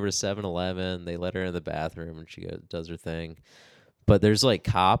goes over to 7-Eleven. They let her in the bathroom, and she does her thing. But there's like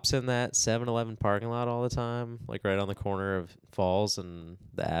cops in that 7-Eleven parking lot all the time, like right on the corner of Falls and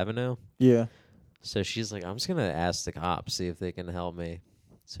the Avenue. Yeah. So she's like, I'm just gonna ask the cops, see if they can help me.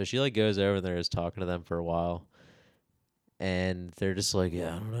 So she like goes over there, is talking to them for a while, and they're just like,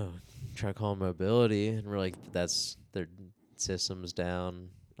 yeah, I don't know, try calling mobility, and we're like, that's their system's down.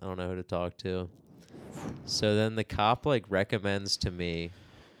 I don't know who to talk to. So then the cop like recommends to me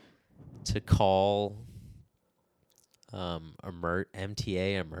to call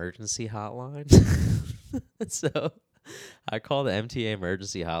MTA emergency hotline. So I call the MTA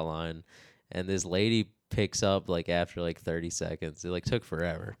emergency hotline, and this lady picks up like after like 30 seconds. It like took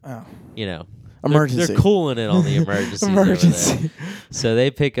forever. Oh. You know, Emergency. They're cooling it on the emergencies over there. Emergency. So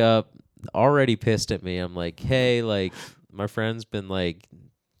they pick up, already pissed at me. I'm like, hey, like my friend's been like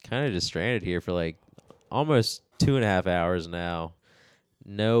kind of just stranded here for like almost 2.5 hours now.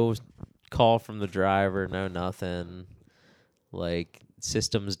 No call from the driver, no nothing. Like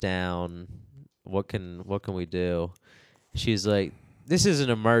system's down. What can we do? She's like, this is an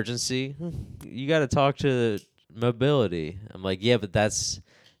emergency. You got to talk to mobility. I'm like, yeah, but that's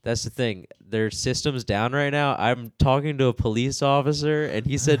the thing. Their system's down right now. I'm talking to a police officer, and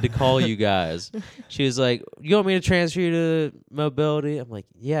he said to call you guys. She was like, you want me to transfer you to mobility? I'm like,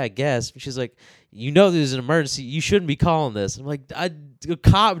 yeah, I guess. She's like, you know there's an emergency. You shouldn't be calling this. I'm like, a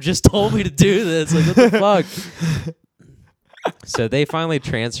cop just told me to do this. Like, what the fuck? So they finally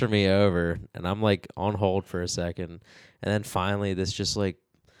transfer me over, and I'm like on hold for a second. And then finally, this just like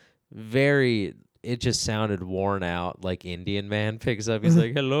it just sounded worn out, like Indian man picks up. He's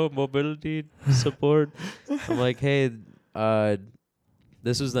like, hello, mobility support. I'm like, hey,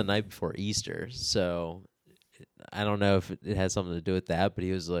 this was the night before Easter, so I don't know if it had something to do with that, but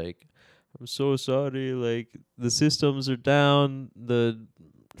he was like, I'm so sorry, like the systems are down, the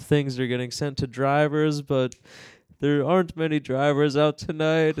things are getting sent to drivers, but there aren't many drivers out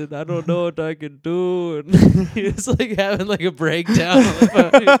tonight, and I don't know what I can do. And he was like having like a breakdown on the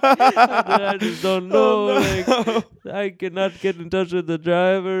phone. I just don't know. Like, I cannot get in touch with the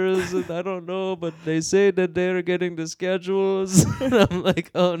drivers, and I don't know, but they say that they're getting the schedules. And I'm like,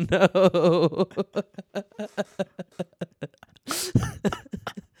 oh no.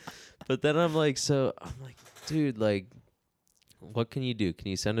 But then I'm like, dude, like, what can you do? Can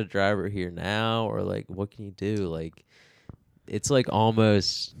you send a driver here now, or like what can you do? Like it's like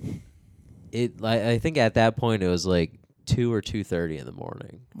almost I think at that point it was like 2 or 2:30 in the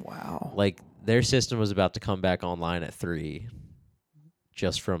morning. Wow. Like their system was about to come back online at 3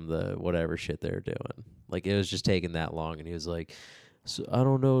 just from the whatever shit they were doing. Like it was just taking that long, and he was like, so I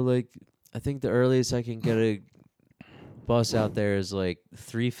don't know, like I think the earliest I can get a bus out there is like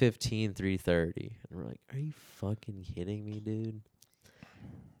 3:15, 3:30. And we're like, are you fucking kidding me, dude?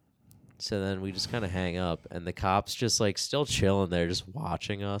 So then we just kind of hang up, and the cop's just like still chilling there, just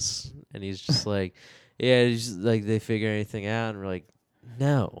watching us. And he's just like, yeah, he's like, they figure anything out? And we're like,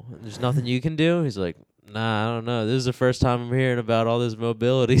 no, there's nothing you can do. He's like, nah, I don't know. This is the first time I'm hearing about all this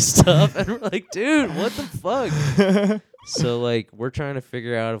mobility stuff. And we're like, dude, what the fuck? So, like, we're trying to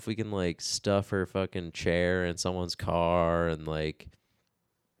figure out if we can, like, stuff her fucking chair in someone's car and, like,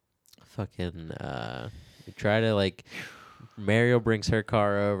 fucking, we try to, like, Mario brings her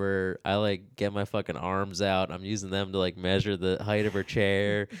car over. I, like, get my fucking arms out. I'm using them to, like, measure the height of her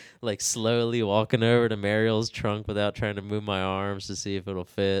chair, like, slowly walking over to Mariel's trunk without trying to move my arms to see if it'll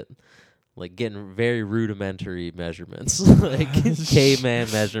fit. Like, getting very rudimentary measurements. Like,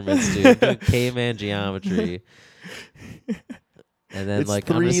 caveman measurements, dude. Doing caveman geometry. And then, It's like,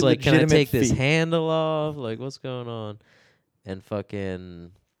 I'm just like, can I legitimate take this feet. handle off? Like, what's going on? And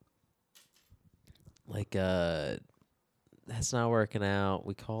fucking, like, that's not working out.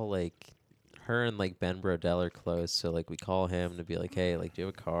 We call, like, her and, like, Ben Brodell are close. So, like, we call him to be like, hey, like, do you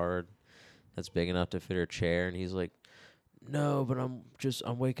have a card that's big enough to fit her chair? And he's like, no, but I'm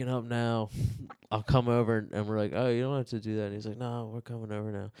waking up now. I'll come over. And we're like, oh, you don't have to do that. And he's like, no, we're coming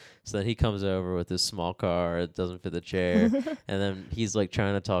over now. So then he comes over with this small car. It doesn't fit the chair. And then he's like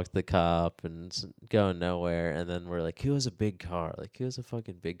trying to talk to the cop and it's going nowhere. And then we're like, who has a big car? Like, who has a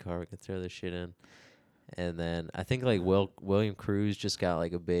fucking big car we can throw this shit in? And then I think like William Cruz just got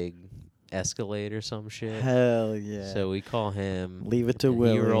like a big Escalade or some shit. Hell yeah. So we call him. Leave it to and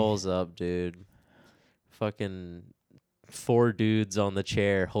Willie. He rolls up, dude. Fucking 4 dudes on the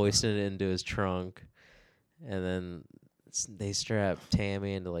chair hoisting it into his trunk, and then they strap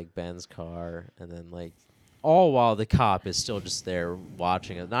Tammy into like Ben's car, and then like all while the cop is still just there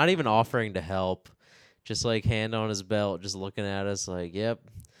watching us, not even offering to help, just like hand on his belt, just looking at us like, yep,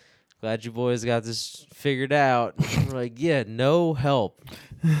 glad you boys got this figured out. We're like, yeah, no help.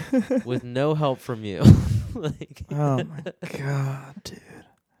 With no help from you. Like, oh my god, dude.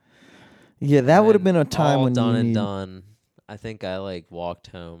 Yeah, that would have been a time all when done you and need... done. I think I like walked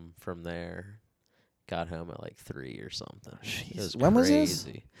home from there, got home at like 3 or something. It was When was this?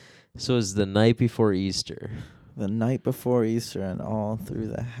 crazy. So it was the night before Easter. The night before Easter and all through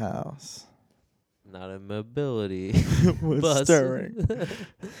the house. Not a mobility Was bus. stirring.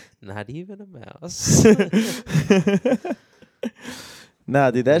 Not even a mouse.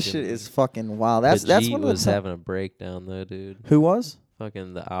 Nah, dude, that Fucking- shit is fucking wild. That's Vajit one of was the having a breakdown though, dude. Who was?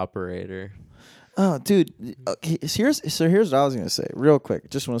 Fucking the operator. Oh, dude. Okay, here's what I was gonna say, real quick.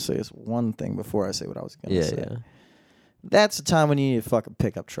 Just want to say this one thing before I say what I was gonna Yeah, say. yeah. That's the time when you need a fucking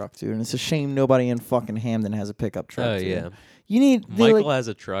pickup truck, dude. And it's a shame nobody in fucking Hamden has a pickup truck. Oh dude. yeah. You need Michael has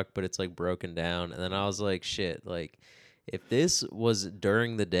a truck, but it's like broken down. And then I was like, shit, like if this was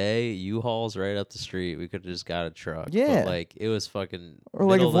during the day, U-Haul's right up the street, we could have just got a truck. Yeah. But like it was fucking Or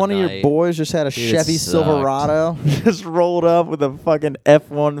like middle if of one the of your night. boys just had a Dude, it Chevy sucked. Silverado, just rolled up with a fucking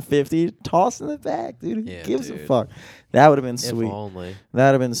F-150, tossed in the back, dude. Who Yeah, gives a dude. fuck? That would have been If sweet. only. That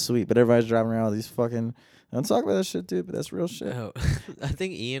would have been sweet. But everybody's driving around with these fucking. Don't talk about that shit, dude. But that's real shit. Oh, I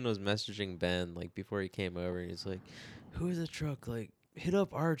think Ian was messaging Ben like before he came over, and he's like, "Who has a truck? Like, hit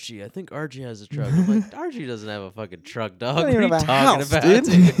up Archie. I think Archie has a truck." I'm like, Archie doesn't have a fucking truck, dog. Don't What are even you have a talking house, about,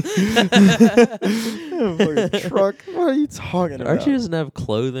 Fucking truck. What are you talking about? Archie doesn't have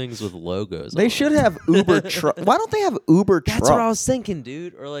clothings with logos. They on should it. have Uber truck. Why don't they have Uber truck? That's what I was thinking,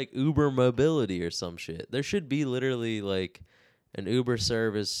 dude. Or like Uber Mobility or some shit. There should be literally like an Uber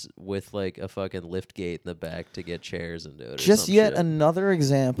service with like a fucking lift gate in the back to get chairs into it. Or Just some yet shit. another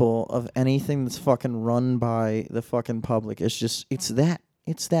example of anything that's fucking run by the fucking public. It's just, it's that.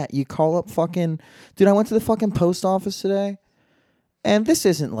 It's that. You call up fucking. Dude, I went to the fucking post office today. And this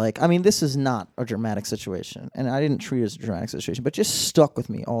isn't like, I mean, this is not a dramatic situation. And I didn't treat it as a dramatic situation, but just stuck with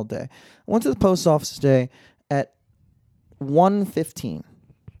me all day. I went to the post office today at 1:15,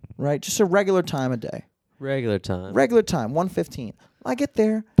 right? Just a regular time of day. regular time. Regular time, 1:15. I get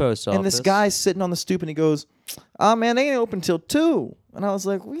there, Post office. and this guy's sitting on the stoop, and he goes, "Oh man, they ain't open till 2." And I was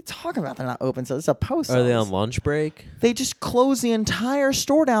like, "What are you talking about? They're not open till it's a post Are they office." on lunch break? They just close the entire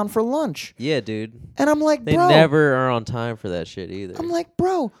store down for lunch, Yeah, dude. and I'm like, They "Bro," never are on time for that shit either. I'm like,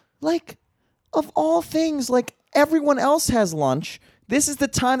 "Bro, like, of all things, like everyone else has lunch. This is the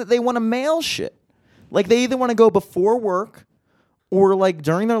time that they want to mail shit. Like they either want to go before work, or like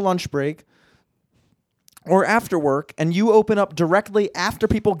during their lunch break." Or after work, and you open up directly after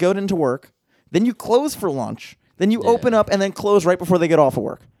people go into work. Then you close for lunch. Then you open up and then close right before they get off of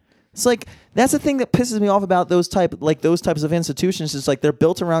work. It's like that's the thing that pisses me off about those types of institutions. It's like they're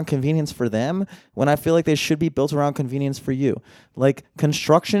built around convenience for them, when I feel like they should be built around convenience for you. Like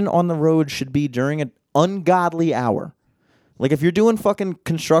construction on the road should be during an ungodly hour. Like if you're doing fucking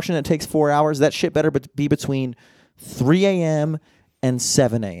construction that takes 4 hours, that shit better be between 3 a.m. and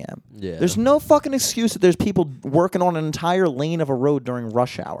 7 a.m. Yeah. There's no fucking excuse that there's people working on an entire lane of a road during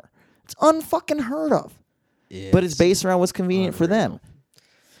rush hour. It's unfucking heard of. Yeah, But it's based around what's convenient for them.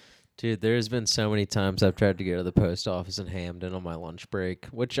 Dude, there's been so many times I've tried to go to the post office in Hamden on my lunch break,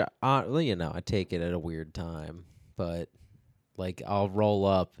 which I take it at a weird time, but like I'll roll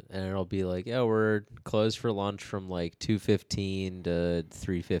up and it'll be like, "Oh, we're closed for lunch from like 2:15 to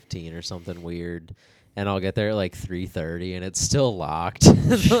 3:15 or something weird." And I'll get there at like 3:30 and it's still locked.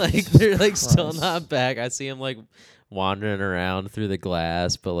 Like they're like still Christ. not back. I see them like wandering around through the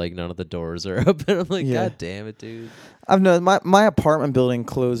glass, but like none of the doors are open. I'm like, Yeah. God damn it, dude. I've known my apartment building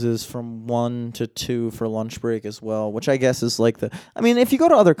closes from 1 to 2 for lunch break as well, which I guess is like the. I mean, if you go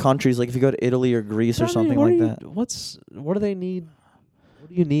to other countries, like if you go to Italy or Greece or something like that, What do they need? What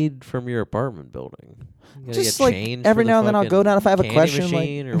do you need from your apartment building? You gotta just get like change every for the now and then I'll go fucking down if I have a candy question,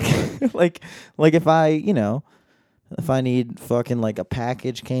 machine or what? like if I if I need fucking like a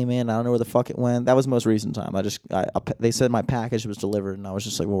package came in, I don't know where the fuck it went. That was the most recent time. They said my package was delivered, and I was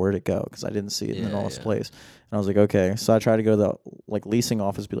just like, well, where'd it go? Because I didn't see it in the Yeah, normal yeah. place. And I was like, okay. So I tried to go to the like leasing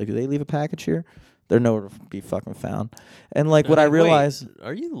office, be like, do they leave a package here? They're nowhere to be fucking found. And like what I Like, wait, realized.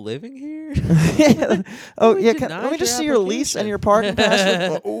 are you living here? Yeah. Oh We yeah, denied let me just your see your lease and your parking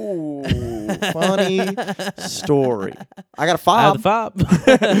pass. Ooh, funny story. I got a I have fob. the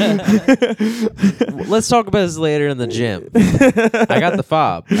fob. Let's talk about this later in the gym. I got the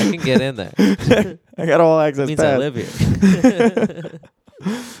fob. I can get in there. I got all access Means pass. I live here.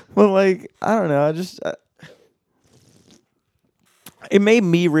 But like, I don't know. It made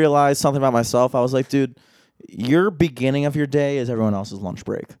me realize something about myself. I was like, dude, your beginning of your day is everyone else's lunch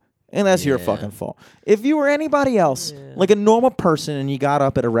break. And that's your Yeah. fucking fault. If you were anybody else, like a normal person, and you got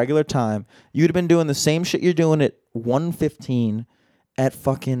up at a regular time, you'd have been doing the same shit you're doing at 1:15 at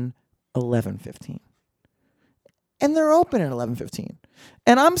fucking 11:15. And they're open at 11:15.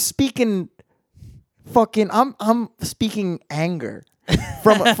 And I'm speaking fucking I'm speaking anger.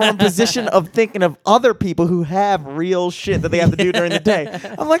 from a position of thinking of other people who have real shit that they have to do during the day.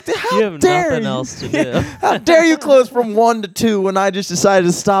 I'm like, You how have dare nothing you? else to do. How dare you close from 1 to 2 when I just decided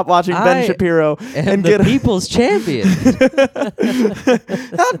to stop watching Ben I Shapiro And the get people's champion.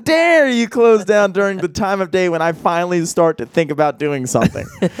 How dare you close down during the time of day when I finally start to think about doing something,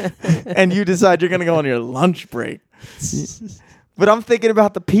 and you decide you're gonna go on your lunch break. But I'm thinking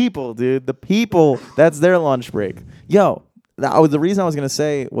about the people, dude. The people, that's their lunch break. Yo, the reason I was gonna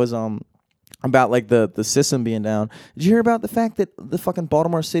say was about like the system being down. Did you hear about the fact that the fucking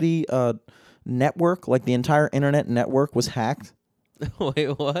Baltimore City network, like the entire internet network, was hacked? Wait,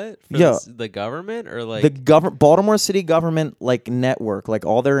 what? For Yeah. the government or like The Baltimore City government like network, like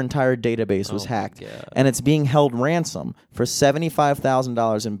all their entire database was Oh my hacked, God. and it's being held ransom for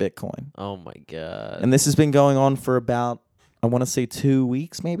 $75,000 in Bitcoin. Oh my god. And this has been going on for about, I want to say 2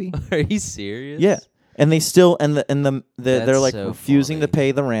 weeks, maybe. Are you serious? Yeah, and they still they're That's like so refusing to funny.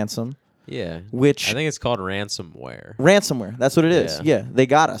 pay the ransom, Yeah. which I think it's called ransomware. ransomware. That's what it is. Yeah. Yeah, they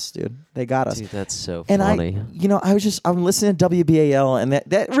got us, dude. They got us. Dude, that's so And funny. I'm listening to WBAL, and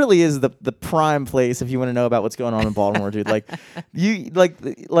that really is the prime place if you want to know about what's going on in Baltimore, dude. Like,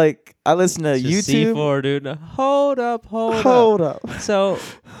 I listen to It's just YouTube. C4, dude. No, hold up. Hold up. So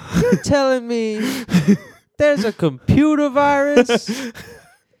you're telling me there's a computer virus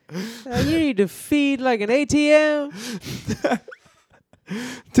that you need to feed like an ATM?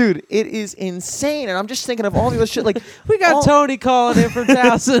 Dude, it is insane. And I'm just thinking of all the other shit. Like, We got Tony calling in from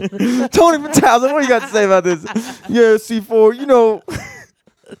Towson. Tony from Towson, what do you got to say about this? Yeah, C4,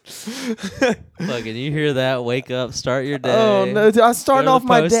 Fucking, you hear that? Wake up, start your day. Oh, no. Dude, I'm starting Go to off the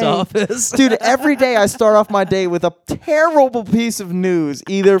my post day. office. Dude, every day I start off my day with a terrible piece of news,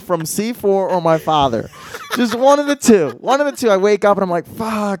 either from C4 or my father. Just one of the two. One of the two. I wake up and I'm like,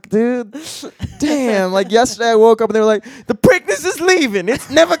 fuck, dude. Damn. Like yesterday I woke up and they were like, the Preakness is leaving. It's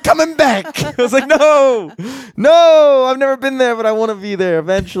never coming back. I was like, no, I've never been there, but I want to be there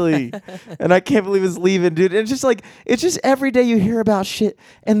eventually. And I can't believe it's leaving, dude. And it's just every day you hear about shit.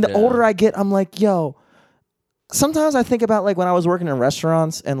 And the Yeah. older I get, I'm like, yo, sometimes I think about like when I was working in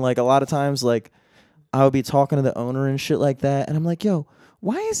restaurants and like a lot of times like I would be talking to the owner and shit like that. And I'm like, yo,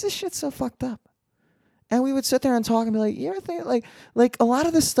 why is this shit so fucked up? And we would sit there and talk and be like, you ever think like a lot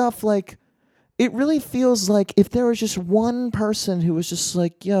of this stuff, like it really feels like if there was just one person who was just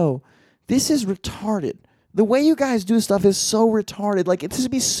like, yo, this is retarded. The way you guys do stuff is so retarded. Like it would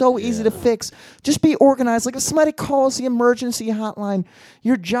be so easy to fix. Just be organized. Like if somebody calls the emergency hotline,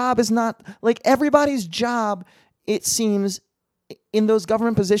 your job is not like everybody's job, it seems, in those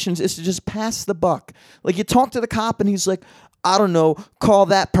government positions is to just pass the buck. Like you talk to the cop and he's like, I don't know, call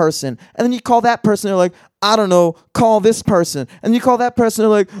that person. And then you call that person, they're like, I don't know, call this person. And you call that person, they're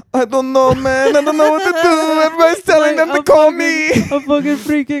like, I don't know, man, I don't know what to do. Everybody's telling them to call me. I'm fucking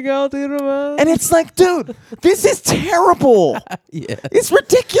freaking out here, man. And it's like, dude, this is terrible. Yeah. It's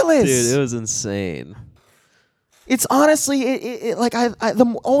ridiculous. Dude, it was insane. It's honestly, it like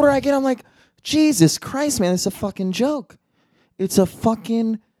the older I get, I'm like, Jesus Christ, man, it's a fucking joke. It's a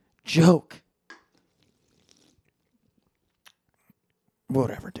fucking joke.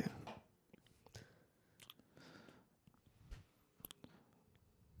 Whatever, dude.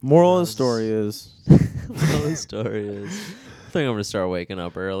 Moral of the story is Well, the story is, I think I'm gonna start waking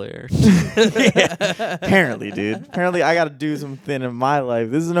up earlier. apparently, dude. Apparently, I got to do something in my life.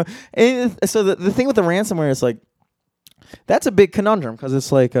 This is no. And so the thing with the ransomware is like, that's a big conundrum because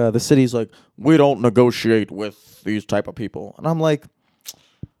it's like the city's like, we don't negotiate with these type of people, and I'm like,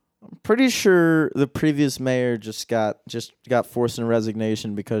 I'm pretty sure the previous mayor just got forced into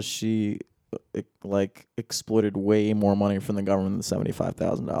resignation because she exploited way more money from the government than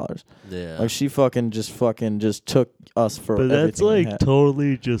 $75,000. Yeah. Like she just took us for. But that's everything we like had.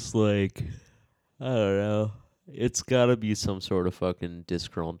 totally just like, I don't know. It's gotta be some sort of fucking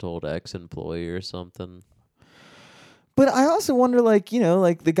disgruntled ex-employee or something. But I also wonder, like,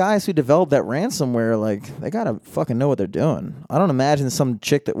 like the guys who developed that ransomware, like, they gotta fucking know what they're doing. I don't imagine some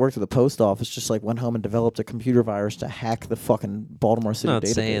chick that worked at the post office just like went home and developed a computer virus to hack the fucking Baltimore City I'm not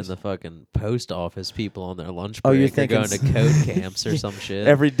database. saying the fucking post office people on their lunch Oh, break you're are going to thinking code camps or some shit.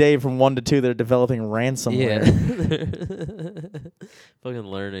 Every day from 1 to 2, they're developing ransomware. Yeah. Fucking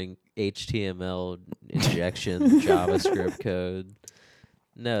learning HTML injection JavaScript code.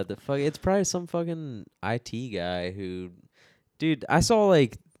 No, it's probably some fucking IT guy who, dude, I saw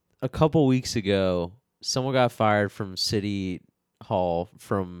like a couple weeks ago, someone got fired from City Hall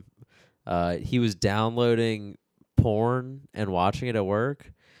from, he was downloading porn and watching it at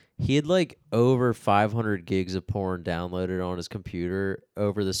work. He had like over 500 gigs of porn downloaded on his computer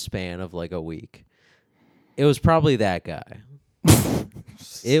over the span of like a week. It was probably that guy.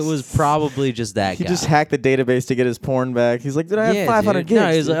 It was probably just that He guy. just hacked the database to get his porn back. He's like, dude, I have 500 dude. gigs.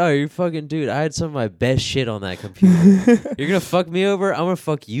 No, he's dude. like, oh, you're fucking dude. I had some of my best shit on that computer. You're gonna fuck me over. I'm gonna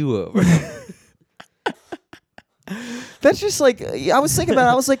fuck you over. That's just like, I was thinking about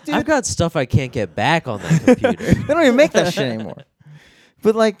it. I was like, dude, I've got stuff I can't get back on that computer. they don't even make that shit anymore.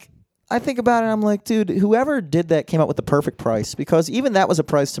 But like, I think about it, I'm like, dude, whoever did that came up with the perfect price, because even that was a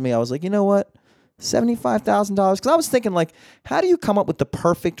price to me. I was like, you know what? $75,000. Because I was thinking, like, how do you come up with the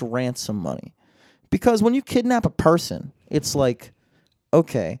perfect ransom money? Because when you kidnap a person, it's like,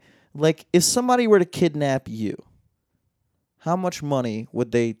 okay, like if somebody were to kidnap you, how much money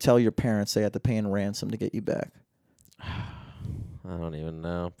would they tell your parents they had to pay in ransom to get you back? I don't even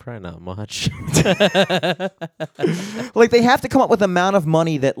know. Probably not much. Like they have to come up with amount of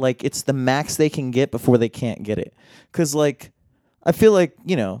money that like it's the max they can get before they can't get it. Because like I feel like,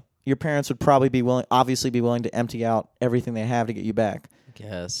 you know, your parents would probably be willing to empty out everything they have to get you back.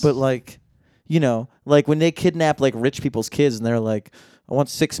 Guess. But like, you know, like when they kidnap like rich people's kids and they're like, I want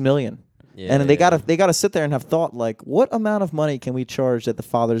 $6 million. Yeah, And they gotta sit there and have thought like, what amount of money can we charge that the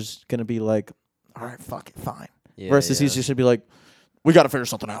father's gonna be like, all right, fuck it, fine. Yeah, Versus he's just gonna be like, we gotta figure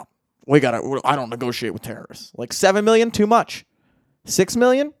something out. I don't negotiate with terrorists. Like $7 million, too much. $6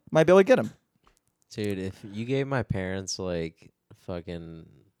 million, might be able to get him. Dude, if you gave my parents like fucking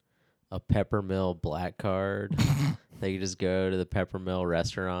a Peppermill black card, they could just go to the Peppermill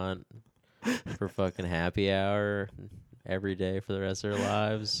restaurant for fucking happy hour every day for the rest of their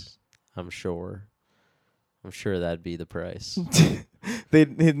lives. I'm sure that'd be the price.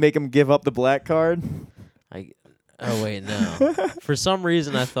 They'd make him give up the black card. Oh wait, no. For some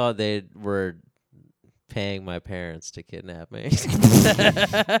reason, I thought they were paying my parents to kidnap me.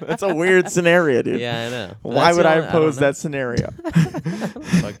 That's a weird scenario, dude. Yeah, I know. Why would I impose that scenario? I don't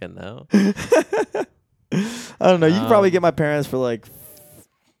fucking know. I don't know. You could probably get my parents for like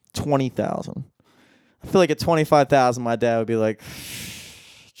 20,000. I feel like at 25,000, my dad would be like,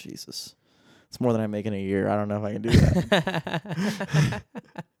 "Jesus, it's more than I make in a year. I don't know if I can do that."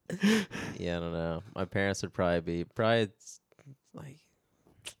 Yeah, I don't know. My parents would probably like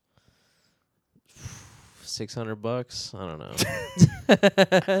 $600. I don't know.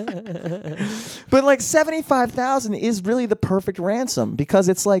 But like 75,000 is really the perfect ransom, because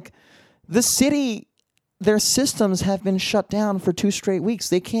it's like the city, their systems have been shut down for 2 straight weeks.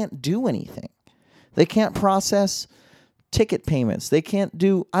 They can't do anything. They can't process ticket payments. They can't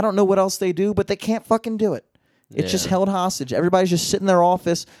do, I don't know what else they do, but they can't fucking do it. It's just held hostage. Everybody's just sitting in their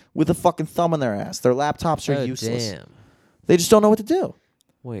office with a fucking thumb in their ass. Their laptops are useless. Damn. They just don't know what to do.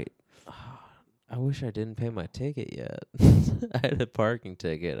 Wait. I wish I didn't pay my ticket yet. I had a parking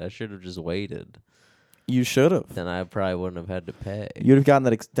ticket. I should have just waited. You should have. Then I probably wouldn't have had to pay. You'd have gotten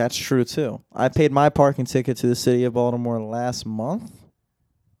that. That's true, too. I paid my parking ticket to the city of Baltimore last month.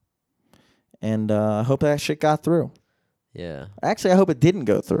 And I hope that shit got through. Yeah. Actually, I hope it didn't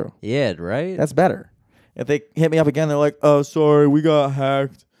go through. Yeah, right? That's better. If they hit me up again, they're like, "Oh, sorry, we got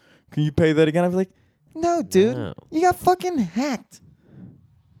hacked. Can you pay that again?" I'd be like, "No, dude. No. You got fucking hacked.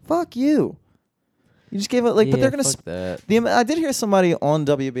 Fuck you. You just gave it like, but they're gonna. Fuck that. I did hear somebody on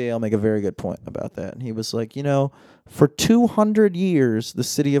WBAL make a very good point about that, and he was like, you know, for 200 years, the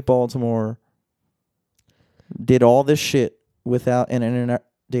city of Baltimore did all this shit without an internet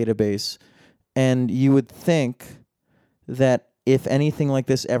database, and you would think that if anything like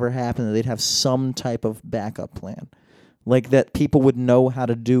this ever happened, they'd have some type of backup plan. Like that people would know how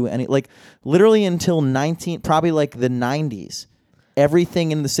to do like literally until probably like the 90s,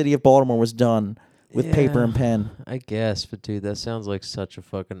 everything in the city of Baltimore was done with paper and pen. I guess, but dude, that sounds like such a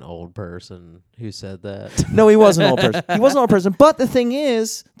fucking old person who said that. No, he wasn't an old person. He wasn't an old person. But the thing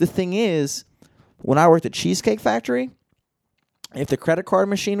is, when I worked at Cheesecake Factory, if the credit card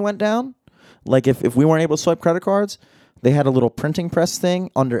machine went down, like if we weren't able to swipe credit cards, they had a little printing press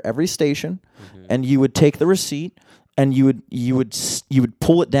thing under every station, and you would take the receipt and you would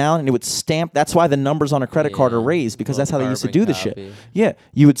pull it down and it would stamp. That's why the numbers on a credit card are raised, because that's how they used to do the shit. Yeah,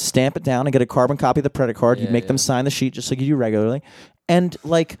 you would stamp it down and get a carbon copy of the credit card. You'd make them sign the sheet just like you do regularly, and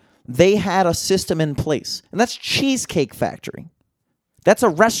like they had a system in place, and that's Cheesecake Factory. That's a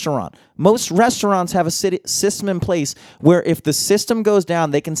restaurant. Most restaurants have a system in place where if the system goes down,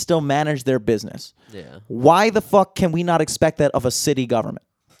 they can still manage their business. Yeah. Why the fuck can we not expect that of a city government?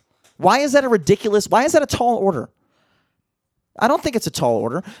 Why is that why is that a tall order? I don't think it's a tall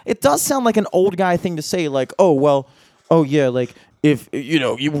order. It does sound like an old guy thing to say, like, oh, well, oh, yeah, like, if, you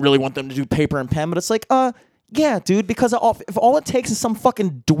know, you really want them to do paper and pen, but it's like, Yeah, dude, because if all it takes is some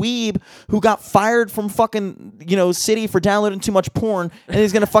fucking dweeb who got fired from fucking, city for downloading too much porn, and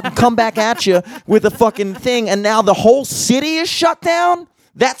he's going to fucking come back at you with a fucking thing, and now the whole city is shut down?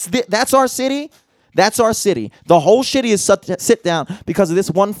 That's our city? That's our city. The whole city is sit down because of this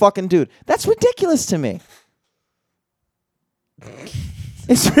one fucking dude. That's ridiculous to me.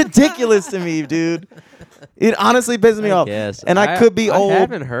 It's ridiculous to me, dude. It honestly pisses me off. Guess. And I could be old. I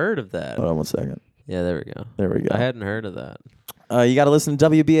haven't heard of that. Hold on 1 second. Yeah, there we go. There we go. I hadn't heard of that. You got to listen to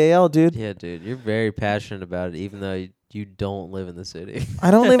WBAL, dude. Yeah, dude. You're very passionate about it, even though you don't live in the city.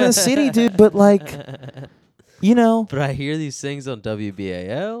 I don't live in the city, dude, but like, But I hear these things on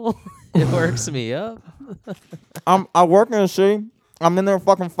WBAL. It works me up. I work in the city. I'm in there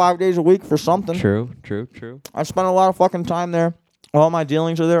fucking 5 days a week for something. True. I spend a lot of fucking time there. All my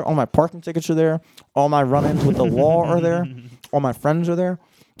dealings are there. All my parking tickets are there. All my run-ins with the law are there. All my friends are there.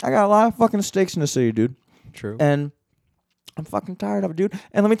 I got a lot of fucking stakes in the city, dude. True. And I'm fucking tired of it, dude.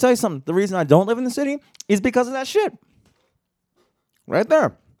 And let me tell you something. The reason I don't live in the city is because of that shit. Right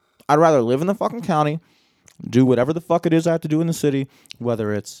there. I'd rather live in the fucking county, do whatever the fuck it is I have to do in the city,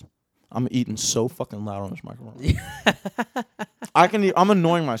 whether it's... I'm eating so fucking loud on this microphone. I'm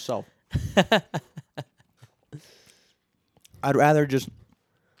annoying myself. I'd rather just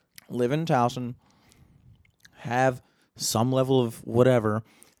live in Towson, have some level of whatever,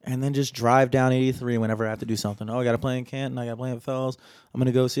 and then just drive down 83 whenever I have to do something. Oh, I got to play in Canton. I got to play in Fells. I'm going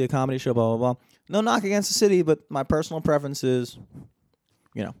to go see a comedy show, blah, blah, blah. No knock against the city, but my personal preference is,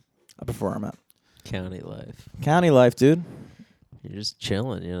 I prefer where I'm at. County life. County life, dude. You're just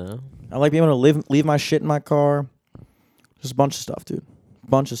chilling, I like being able to leave my shit in my car. Just a bunch of stuff, dude.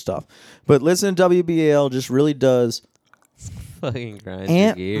 Bunch of stuff. But listening to WBAL just really does... Fucking grinds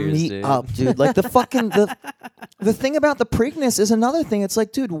amp your gears, me dude. up, dude. Like the fucking the thing about the Preakness is another thing. It's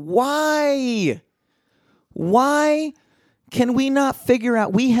like, dude, why can we not figure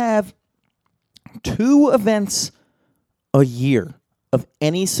out? We have 2 events a year of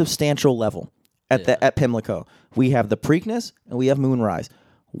any substantial level at Pimlico. We have the Preakness and we have Moonrise.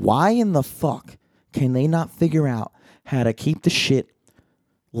 Why in the fuck can they not figure out how to keep the shit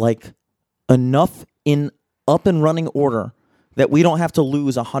like enough in up and running order that we don't have to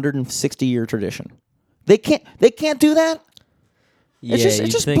lose a 160-year tradition? They can't do that. Yeah, it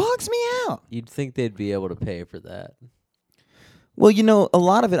just bugs me out. You'd think they'd be able to pay for that. Well, a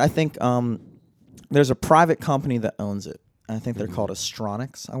lot of it, I think there's a private company that owns it. I think they're called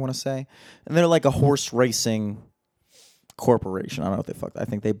Astronics, I want to say. And they're like a horse racing corporation. I don't know what they fuck. I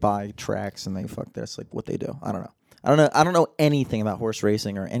think they buy tracks and they fuck this, like what they do. I don't know. I don't know anything about horse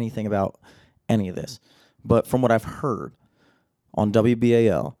racing or anything about any of this. But from what I've heard on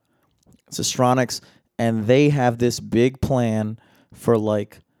WBAL, it's Astronics, and they have this big plan for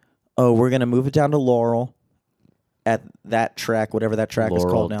like, oh, we're going to move it down to Laurel at that track, whatever that track is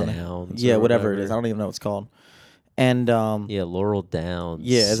called down Downs there. Yeah, or whatever it is. I don't even know what it's called. And yeah, Laurel Downs.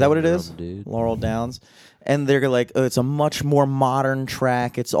 Yeah, is that what it is? Dude. Laurel Downs. And they're like, oh, it's a much more modern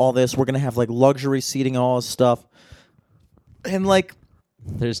track. It's all this. We're going to have like luxury seating and all this stuff. And like,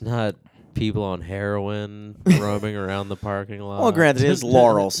 there's not people on heroin roaming around the parking lot. Well, granted, it is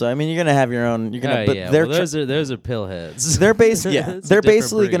Laurel, so I mean, you're gonna have your own. You're gonna, oh, but yeah. they're Well, those are pillheads. they're basically yeah, It's a they're different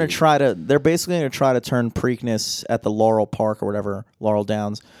basically gonna breed. try to turn Preakness at the Laurel Park or whatever, Laurel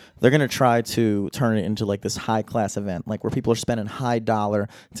Downs. They're gonna try to turn it into like this high class event, like where people are spending high dollar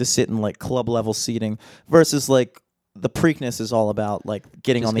to sit in like club level seating, versus like the Preakness is all about like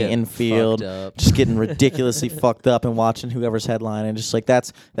getting Just on the getting infield, fucked up. just getting ridiculously fucked up and watching whoever's headlining. Just like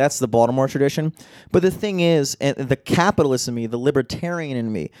that's the Baltimore tradition. But the thing is, and the capitalist in me, the libertarian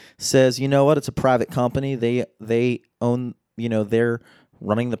in me, says, you know what? It's a private company. They own. They're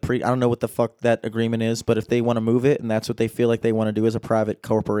running the I don't know what the fuck that agreement is, but if they want to move it and that's what they feel like they want to do as a private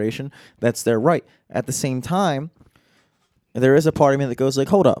corporation, that's their right. At the same time, there is a part of me that goes like,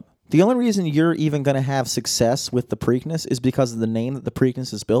 hold up. The only reason you're even going to have success with the Preakness is because of the name that the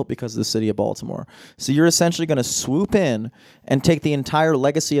Preakness is built, because of the city of Baltimore. So you're essentially going to swoop in and take the entire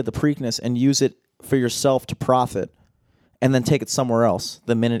legacy of the Preakness and use it for yourself to profit, and then take it somewhere else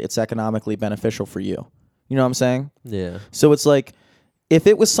the minute it's economically beneficial for you. You know what I'm saying? Yeah. So it's like, if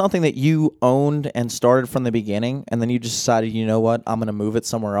it was something that you owned and started from the beginning, and then you just decided, you know what, I'm going to move it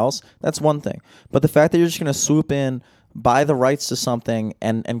somewhere else, that's one thing. But the fact that you're just going to swoop in, buy the rights to something,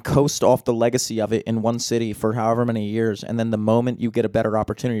 and coast off the legacy of it in one city for however many years, and then the moment you get a better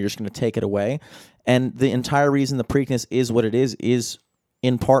opportunity, you're just going to take it away. And the entire reason the Preakness is what it is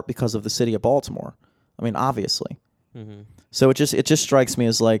in part because of the city of Baltimore. I mean, obviously. Mm-hmm. So it just strikes me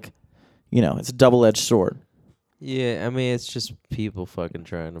as like, it's a double-edged sword. Yeah, I mean, it's just people fucking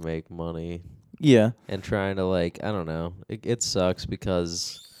trying to make money. Yeah. and trying to like I don't know. It sucks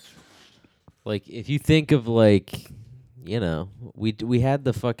because like if you think of like we had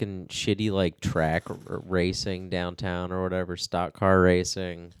the fucking shitty like track racing downtown or whatever, stock car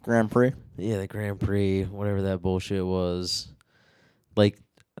racing. Grand Prix. Yeah, the Grand Prix, whatever that bullshit was. Like,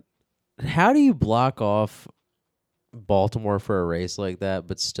 how do you block off Baltimore for a race like that,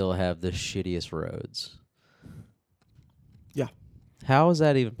 but still have the shittiest roads? Yeah. How is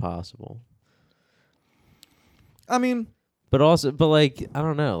that even possible? I mean, But like, I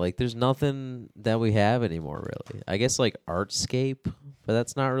don't know. Like, there's nothing that we have anymore, really. I guess, like, Artscape, but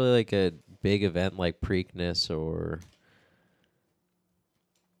that's not really, like, a big event like Preakness or...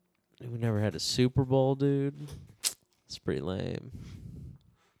 We never had a Super Bowl, dude. It's pretty lame.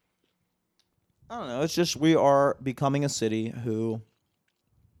 I don't know. It's just we are becoming a city who,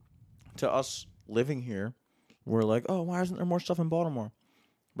 to us living here, we're like, oh, why isn't there more stuff in Baltimore?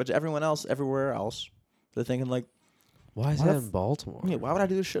 But to everyone else, everywhere else, they're thinking like, Why is Why that the in Baltimore? yeah, why would I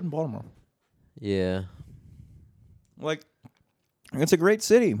do this shit in Baltimore? Yeah. Like, it's a great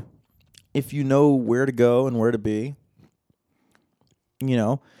city if you know where to go and where to be. You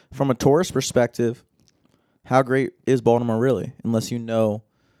know, from a tourist perspective, how great is Baltimore really? Unless you know,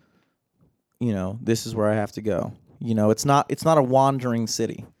 this is where I have to go. It's not a wandering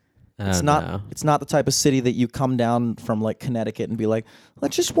city. It's not the type of city that you come down from like Connecticut and be like,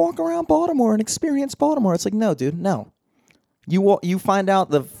 let's just walk around Baltimore and experience Baltimore. It's like, no, dude, no. You find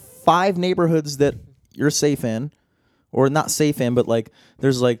out the 5 neighborhoods that you're safe in, or not safe in, but like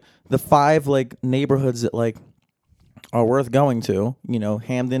there's like the 5 like neighborhoods that like are worth going to.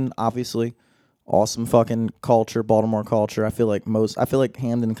 Hamden, obviously, awesome fucking culture, Baltimore culture. I feel like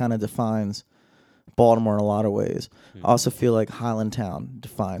Hamden kind of defines Baltimore in a lot of ways. I also feel like Highlandtown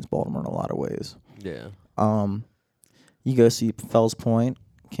defines Baltimore in a lot of ways. Yeah. You go see Fells Point,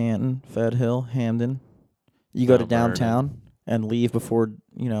 Canton, Fed Hill, Hamden. You go to Mount downtown and leave before,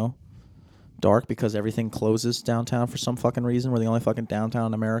 dark because everything closes downtown for some fucking reason. We're the only fucking downtown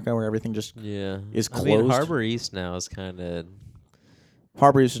in America where everything just is closed. I mean, Harbor East now is kind of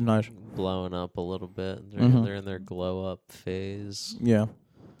Harbor East is nice. blowing up a little bit. They're in their glow up phase. Yeah.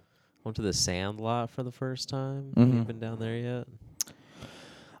 Went to the Sandlot for the first time. Mhm. You been down there yet?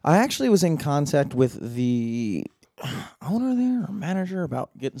 I actually was in contact with the owner there or manager about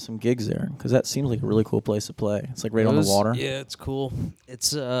getting some gigs there because that seems like a really cool place to play. It's like right on the water. Yeah, it's cool.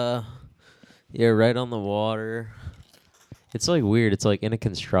 It's right on the water. It's like weird. It's like in a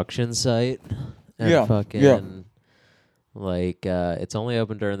construction site. And like it's only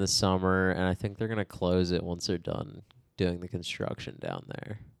open during the summer, and I think they're gonna close it once they're done doing the construction down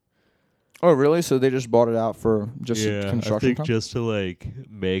there. Oh, really? So they just bought it out for just construction I think time? just to like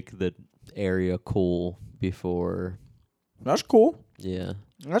make the area cool before. That's cool. Yeah,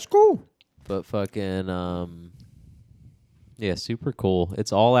 That's cool. but fucking yeah, super cool.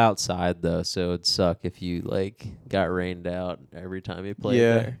 It's all outside though, so it'd suck if you like got rained out every time you played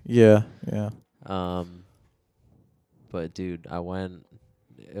there. Yeah. But dude, I went.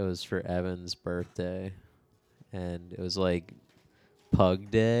 It was for Evan's birthday, and it was like Pug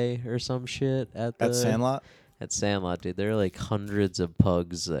Day or some shit at Sandlot? At Sandlot, dude. There were like hundreds of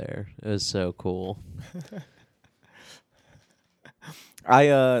pugs there. It was so cool.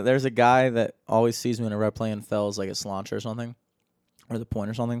 There's a guy that always sees me when I playing Fells like at Cilantro or something, or the Point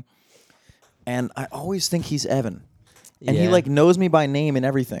or something, and I always think he's Evan, and he like knows me by name and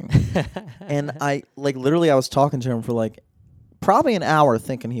everything, and I like literally I was talking to him for like probably an hour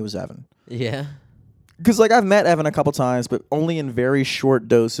thinking he was Evan, Yeah. because like I've met Evan a couple times, but only in very short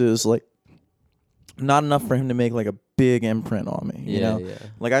doses, like not enough for him to make like a big imprint on me. You know? Yeah.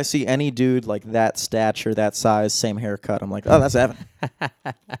 Like I see any dude like that stature, that size, same haircut, I'm like, oh, that's Evan.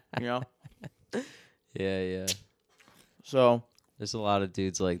 You know? Yeah. So There's a lot of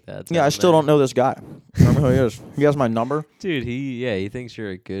dudes like that. yeah, I still don't know this guy. I don't know who he is. He has my number. Dude, he thinks you're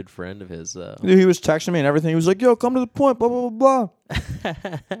a good friend of his though. Dude, he was texting me and everything. He was like, yo, come to the Point, blah, blah, blah, blah.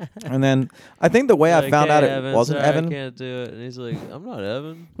 And then I think the way I found out it wasn't sorry, Evan. I can't do it. And he's like, I'm not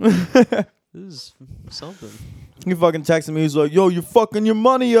Evan. This is something. He fucking texted me. He's like, yo, you're fucking your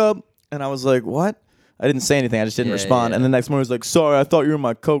money up. And I was like, what? I didn't say anything. I just didn't respond. Yeah. And the next morning he was like, sorry, I thought you were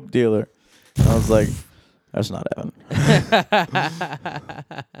my Coke dealer. And I was like, that's not Evan.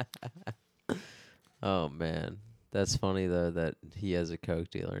 Oh man, that's funny though that he has a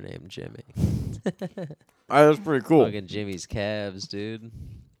Coke dealer named Jimmy. That's pretty cool. Fucking Jimmy's Calves, dude.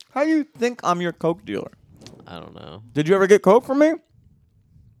 How do you think I'm your Coke dealer? I don't know. Did you ever get Coke from me?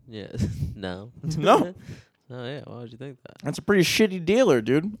 Yeah, no. No. Oh yeah, why would you think that? That's a pretty shitty dealer,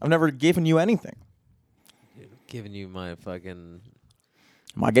 dude. I've never given you anything. Dude, I'm giving you my fucking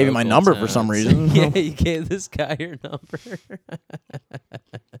I gave you my number for some reason. Yeah, you gave this guy your number. I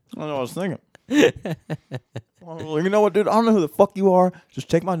don't know what I was thinking. Well, you know what, dude? I don't know who the fuck you are. Just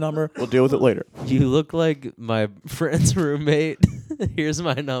take my number. We'll deal with it later. You look like my friend's roommate. Here's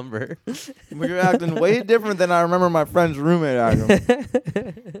my number. But you're acting way different than I remember my friend's roommate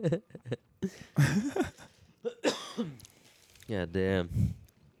acting. Yeah, damn.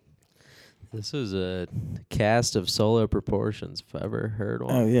 This was a cast of solo proportions, if I ever heard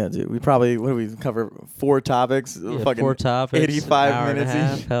one. Oh, yeah, dude. We probably, what do we cover? 4 topics? Yeah, Fucking 4 topics, 85 hour minutes and a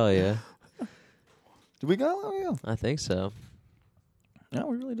half. each. Hell yeah. Did we go? Oh, yeah. I think so. No,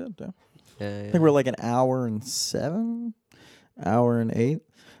 we really did, though. Yeah, I think we're like an hour and 7, hour and 8. I'm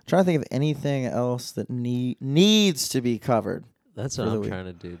trying to think of anything else that needs to be covered. That's what I'm trying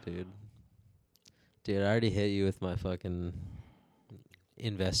to do, dude. Dude, I already hit you with my fucking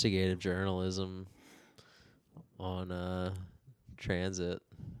investigative journalism on transit.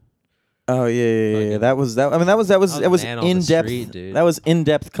 Oh yeah. That was in depth. That was in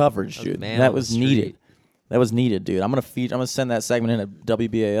depth coverage, dude. That was needed. That was needed, dude. I'm gonna send that segment in at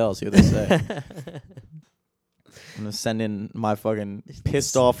WBAL. See what they say. I'm gonna send in my fucking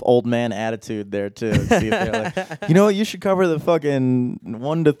pissed off old man attitude there too. And see if they're like, you know what? You should cover the fucking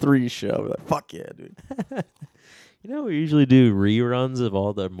 1 to 3 show. Like, fuck yeah, dude. You know, we usually do reruns of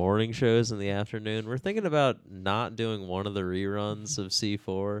all the morning shows in the afternoon. We're thinking about not doing one of the reruns of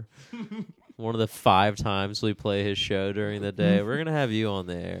C4. One of the 5 times we play his show during the day. We're gonna have you on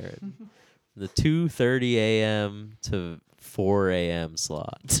there. The 2:30 a.m. to 4 a.m.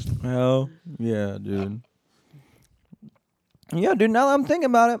 slot. Hell yeah, dude. Yeah, dude, now that I'm thinking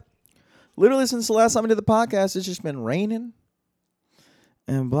about it, literally since the last time I did the podcast, it's just been raining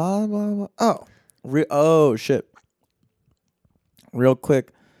and blah, blah, blah. Oh, shit. Real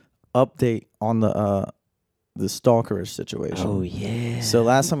quick update on the stalkerish situation. Oh, yeah. So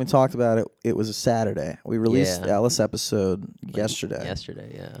last time we talked about it, it was a Saturday. We released the Ellis episode yesterday.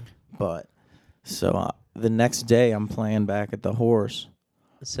 Yesterday, yeah. But, so the next day I'm playing back at the Horse.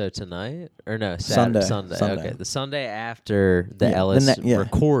 So tonight? Or no, Sunday. Sunday. Okay, the Sunday after the Yeah, Ellis the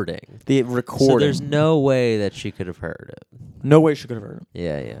recording. The recording. So there's no way that she could have heard it. No way she could have heard it.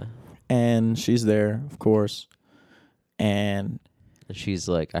 Yeah. And she's there, of course. And she's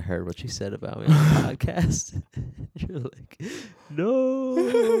like, I heard what you said about me on the podcast. You're like,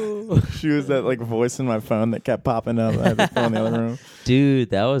 no. she was that like voice in my phone that kept popping up. I had the phone in the other room. Dude,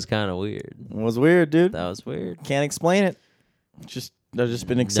 that was kind of weird. It was weird, dude. That was weird. Can't explain it. I've just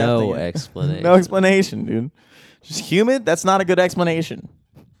been accepting No it. explanation. No explanation, dude. Just humid? That's not a good explanation.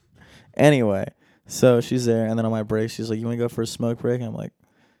 Anyway, so she's there, and then on my break, she's like, you want to go for a smoke break? And I'm like,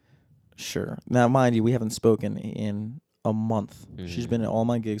 sure. Now, mind you, we haven't spoken in a month. Mm-hmm. She's been at all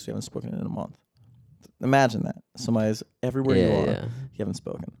my gigs. We haven't spoken in a month. Imagine that. Somebody's everywhere you are. Yeah. You haven't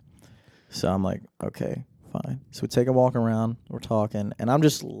spoken. So I'm like, okay, fine. So we take a walk around. We're talking, and I'm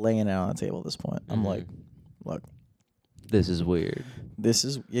just laying it out on the table at this point. I'm like, look. This is weird. This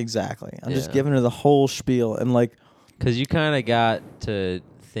is exactly. I'm just giving her the whole spiel, and like, because you kind of got to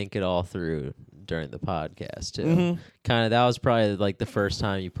think it all through during the podcast too. Mm-hmm. Kind of that was probably like the first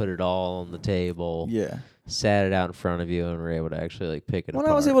time you put it all on the table. yeah. Sat it out in front of you and were able to actually like pick it apart.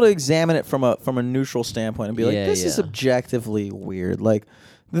 When I was able to examine it from a neutral standpoint and be like, Yeah, this is yeah. objectively weird. Like,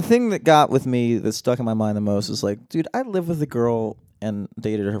 the thing that got with me that stuck in my mind the most is like, dude, I lived with a girl and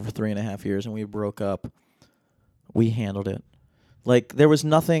dated her for 3.5 years, and we broke up. We handled it. Like, there was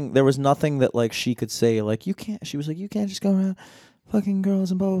nothing that like she could say like, you can't. She was like, you can't just go around fucking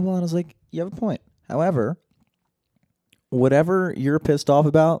girls and blah blah blah. And I was like, you have a point. However, whatever you're pissed off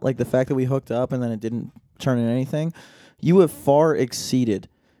about, like the fact that we hooked up and then it didn't turn into anything, you have far exceeded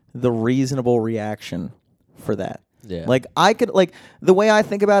the reasonable reaction for that. Yeah. Like, I could, like, the way I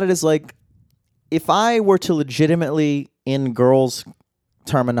think about it is like, if I were to legitimately, in girls'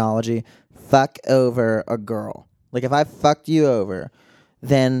 terminology, fuck over a girl, like if I fucked you over,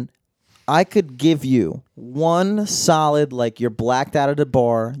 then I could give you one solid, like, you're blacked out at a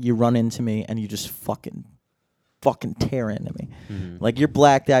bar, you run into me, and you just fucking tear into me. Mm-hmm. Like, you're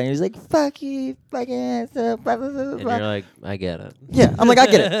blacked out, and you're just like, fuck you, fucking ass up, blah, blah, blah, and blah. you're like, I get it. Yeah, I'm like, I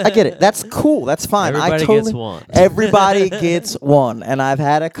get it. That's cool. That's fine. Everybody gets one. Everybody gets one. And I've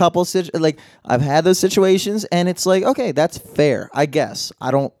had a couple, I've had those situations, and it's like, okay, that's fair, I guess.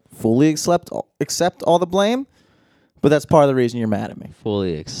 I don't fully accept all the blame, but that's part of the reason you're mad at me.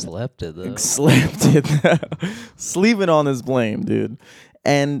 Fully accepted though. Sleeping on this blame, dude.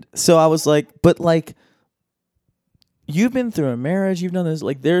 And so I was like, but like, you've been through a marriage, you've done this.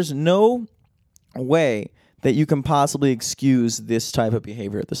 Like, there's no way that you can possibly excuse this type of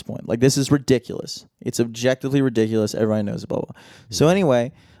behavior at this point. Like, this is ridiculous. It's objectively ridiculous. Everybody knows it, blah, blah. So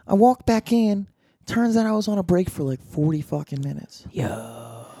anyway, I walked back in. Turns out I was on a break for like 40 fucking minutes.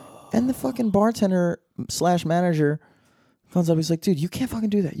 Yo. And the fucking bartender / manager comes up. He's like, dude, you can't fucking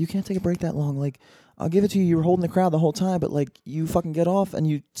do that. You can't take a break that long. Like, I'll give it to you. You were holding the crowd the whole time, but like, you fucking get off and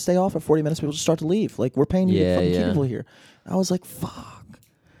you stay off at 40 minutes. People just start to leave. Like, we're paying you to fucking keep people here. I was like, fuck.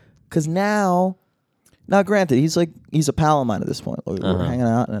 Because now, granted, he's a pal of mine at this point. Like, we're hanging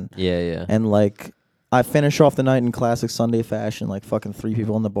out and and like, I finish off the night in classic Sunday fashion, like fucking 3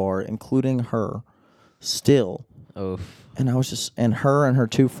 people in the bar, including her, still. Oof. And I was just, and her and her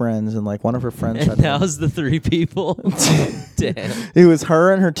 2 friends, and like one of her friends. And that was the 3 people. Damn. It was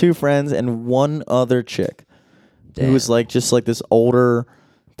her and her 2 friends and one other chick. Damn. Who was like just like this older,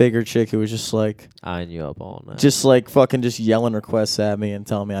 bigger chick who was just like eyeing you up all night. just like fucking just yelling requests at me and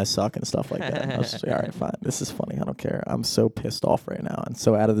telling me I suck and stuff like that. And I was just like, all right, fine. This is funny. I don't care. I'm so pissed off right now and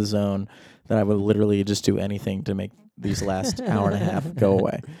so out of the zone that I would literally just do anything to make these last hour and a half go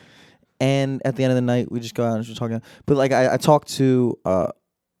away. And at the end of the night, we just go out and just talking. But like I talked to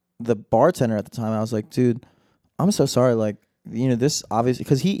the bartender at the time. I was like, dude, I'm so sorry. Like, you know, this obviously,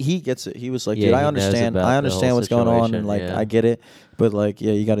 because he gets it. He was like, dude, I understand what's going on, and like I get it, but like,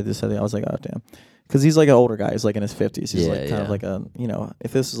 yeah, you got to do something. I was like, oh damn, because he's like an older guy. He's like in his 50s. He's like kind of like a, you know,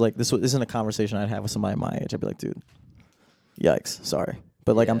 if this isn't a conversation I'd have with somebody my age, I'd be like, dude, yikes, sorry,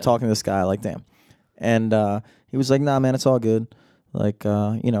 but like I'm talking to this guy, like damn, and he was like, nah, man, it's all good. Like,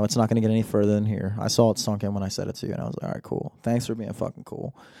 you know, it's not going to get any further than here. I saw it sunk in when I said it to you, and I was like, all right, cool. Thanks for being fucking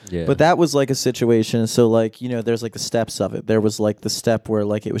cool. Yeah. But that was like a situation. So, like, you know, there's like the steps of it. There was like the step where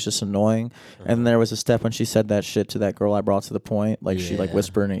like it was just annoying. And there was a step when she said that shit to that girl I brought to the point. Like, she like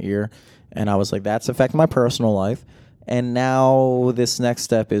whispered in her ear. And I was like, that's affecting my personal life. And now this next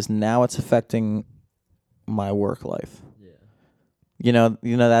step is now it's affecting my work life. Yeah.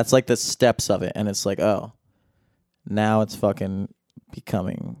 You know, that's like the steps of it. And it's like, oh, now it's fucking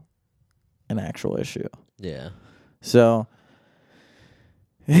becoming an actual issue. Yeah. So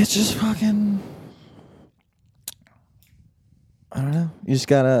it's just fucking, I don't know. You just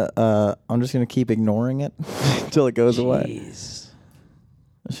gotta I'm just gonna keep ignoring it until it goes away.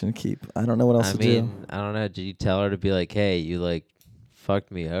 I shouldn't keep. I don't know what else to do. I don't know. Did you tell her to be like, hey, you like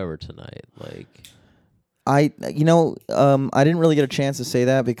fucked me over tonight? Like, I didn't really get a chance to say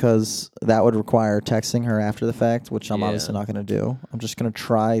that because that would require texting her after the fact, which I'm obviously not going to do. I'm just going to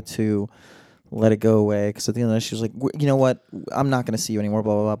try to let it go away because at the end of the night, she was like, you know what? I'm not going to see you anymore,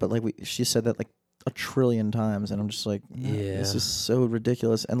 blah, blah, blah. But like she said that like 1 trillion times. And I'm just like, this is so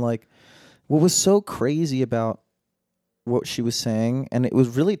ridiculous. And like what was so crazy about what she was saying, and it was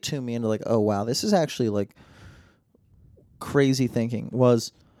really tuned me into like, oh, wow, this is actually like crazy thinking,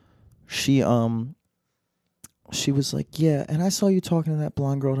 was she was like, yeah, and I saw you talking to that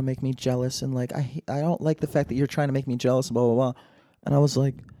blonde girl to make me jealous, and like I don't like the fact that you're trying to make me jealous, blah blah blah. And I was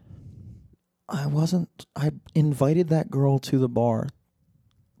like, I invited that girl to the bar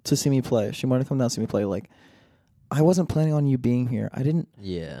to see me play. She wanted to come down and see me play. Like, I wasn't planning on you being here. I didn't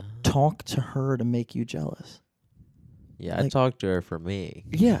talk to her to make you jealous. Yeah, like, I talked to her for me.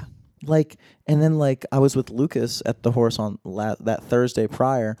 Yeah. Like, and then like I was with Lucas at the Horse on that Thursday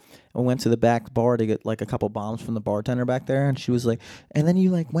prior, and went to the back bar to get like a couple bombs from the bartender back there, and she was like, and then you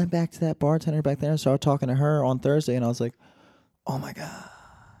like went back to that bartender back there and started talking to her on Thursday, and I was like, oh my god.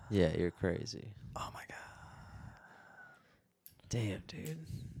 Yeah, you're crazy. Oh my god. Damn, dude.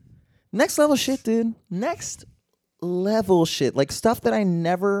 Next level shit, dude. Next level shit. Like stuff that I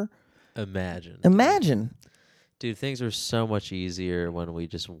never imagine. Dude, things were so much easier when we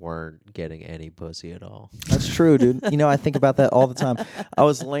just weren't getting any pussy at all. That's true, dude. You know, I think about that all the time. I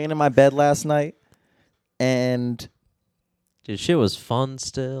was laying in my bed last night, and dude, shit was fun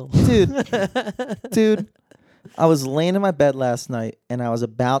still. Dude, I was laying in my bed last night, and I was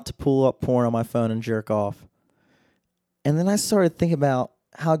about to pull up porn on my phone and jerk off. And then I started thinking about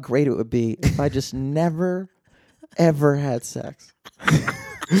how great it would be if I just never, ever had sex.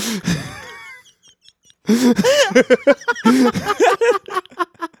 And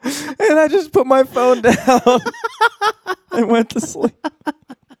I just put my phone down and went to sleep.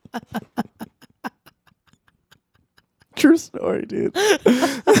 True story, dude. I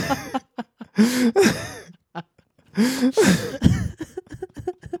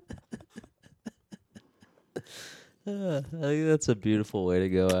think that's a beautiful way to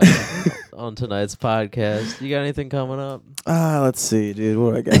go out on tonight's podcast. You got anything coming up? Let's see, dude.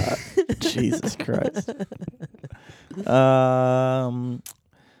 What I got? Jesus Christ. I'll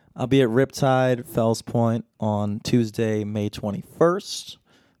be at Riptide Fells Point on Tuesday, May 21st.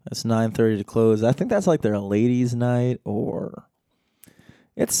 It's 9:30 to close. I think that's like their ladies' night or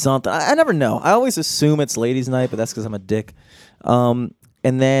it's something. I never know. I always assume it's ladies' night, but that's because I'm a dick. And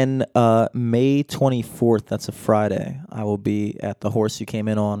then May 24th, that's a Friday, I will be at the horse you came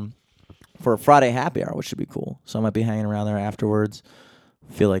in on for a Friday happy hour, which should be cool. So I might be hanging around there afterwards.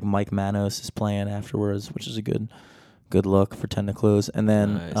 Feel like Mike Manos is playing afterwards, which is a good look for 10 to close. And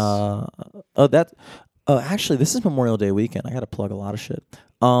then, Nice. Actually, this is Memorial Day weekend. I got to plug a lot of shit.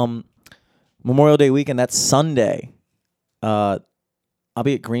 Memorial Day weekend, that's Sunday. I'll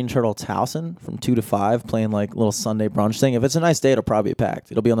be at Green Turtle Towson from 2 to 5 playing like a little Sunday brunch thing. If it's a nice day, it'll probably be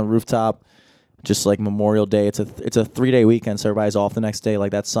packed. It'll be on the rooftop, just like Memorial Day. It's a 3-day weekend, so everybody's off the next day.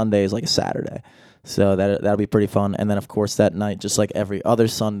 Like that Sunday is like a Saturday. So that'll be pretty fun. And then, of course, that night, just like every other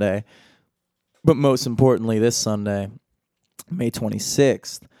Sunday, but most importantly, this Sunday, May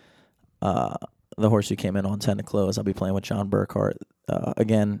 26th, the horse you came in on 10 to close. I'll be playing with John Burkhart.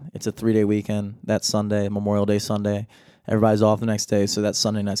 Again, it's a 3-day weekend. That Sunday, Memorial Day Sunday. Everybody's off the next day, so that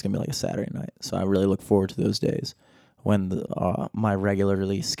Sunday night's going to be like a Saturday night. So I really look forward to those days when my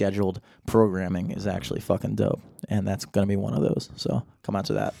regularly scheduled programming is actually fucking dope. And that's going to be one of those. So come out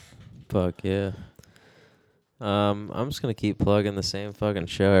to that. Fuck yeah. I'm just gonna keep plugging the same fucking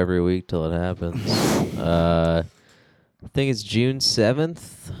show every week till it happens. I think it's June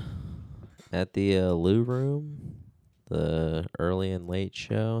 7th at the Lou Room, the early and late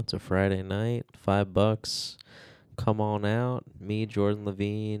show. It's a Friday night, $5. Come on out. Me, Jordan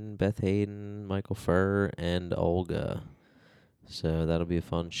Levine, Beth Hayden, Michael Furr, and Olga. So that'll be a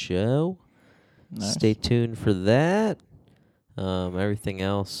fun show. Nice. Stay tuned for that. Everything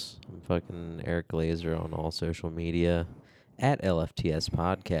else, I'm fucking Eric Glazer on all social media. At LFTS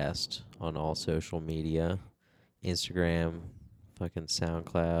Podcast on all social media. Instagram, fucking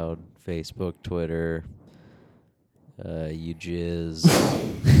SoundCloud, Facebook, Twitter. You jizz.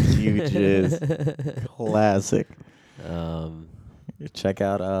 You jizz. Classic. Check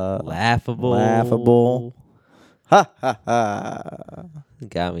out Laughable. Ha ha ha.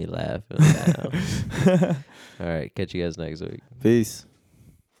 Got me laughing now. All right, catch you guys next week. Peace.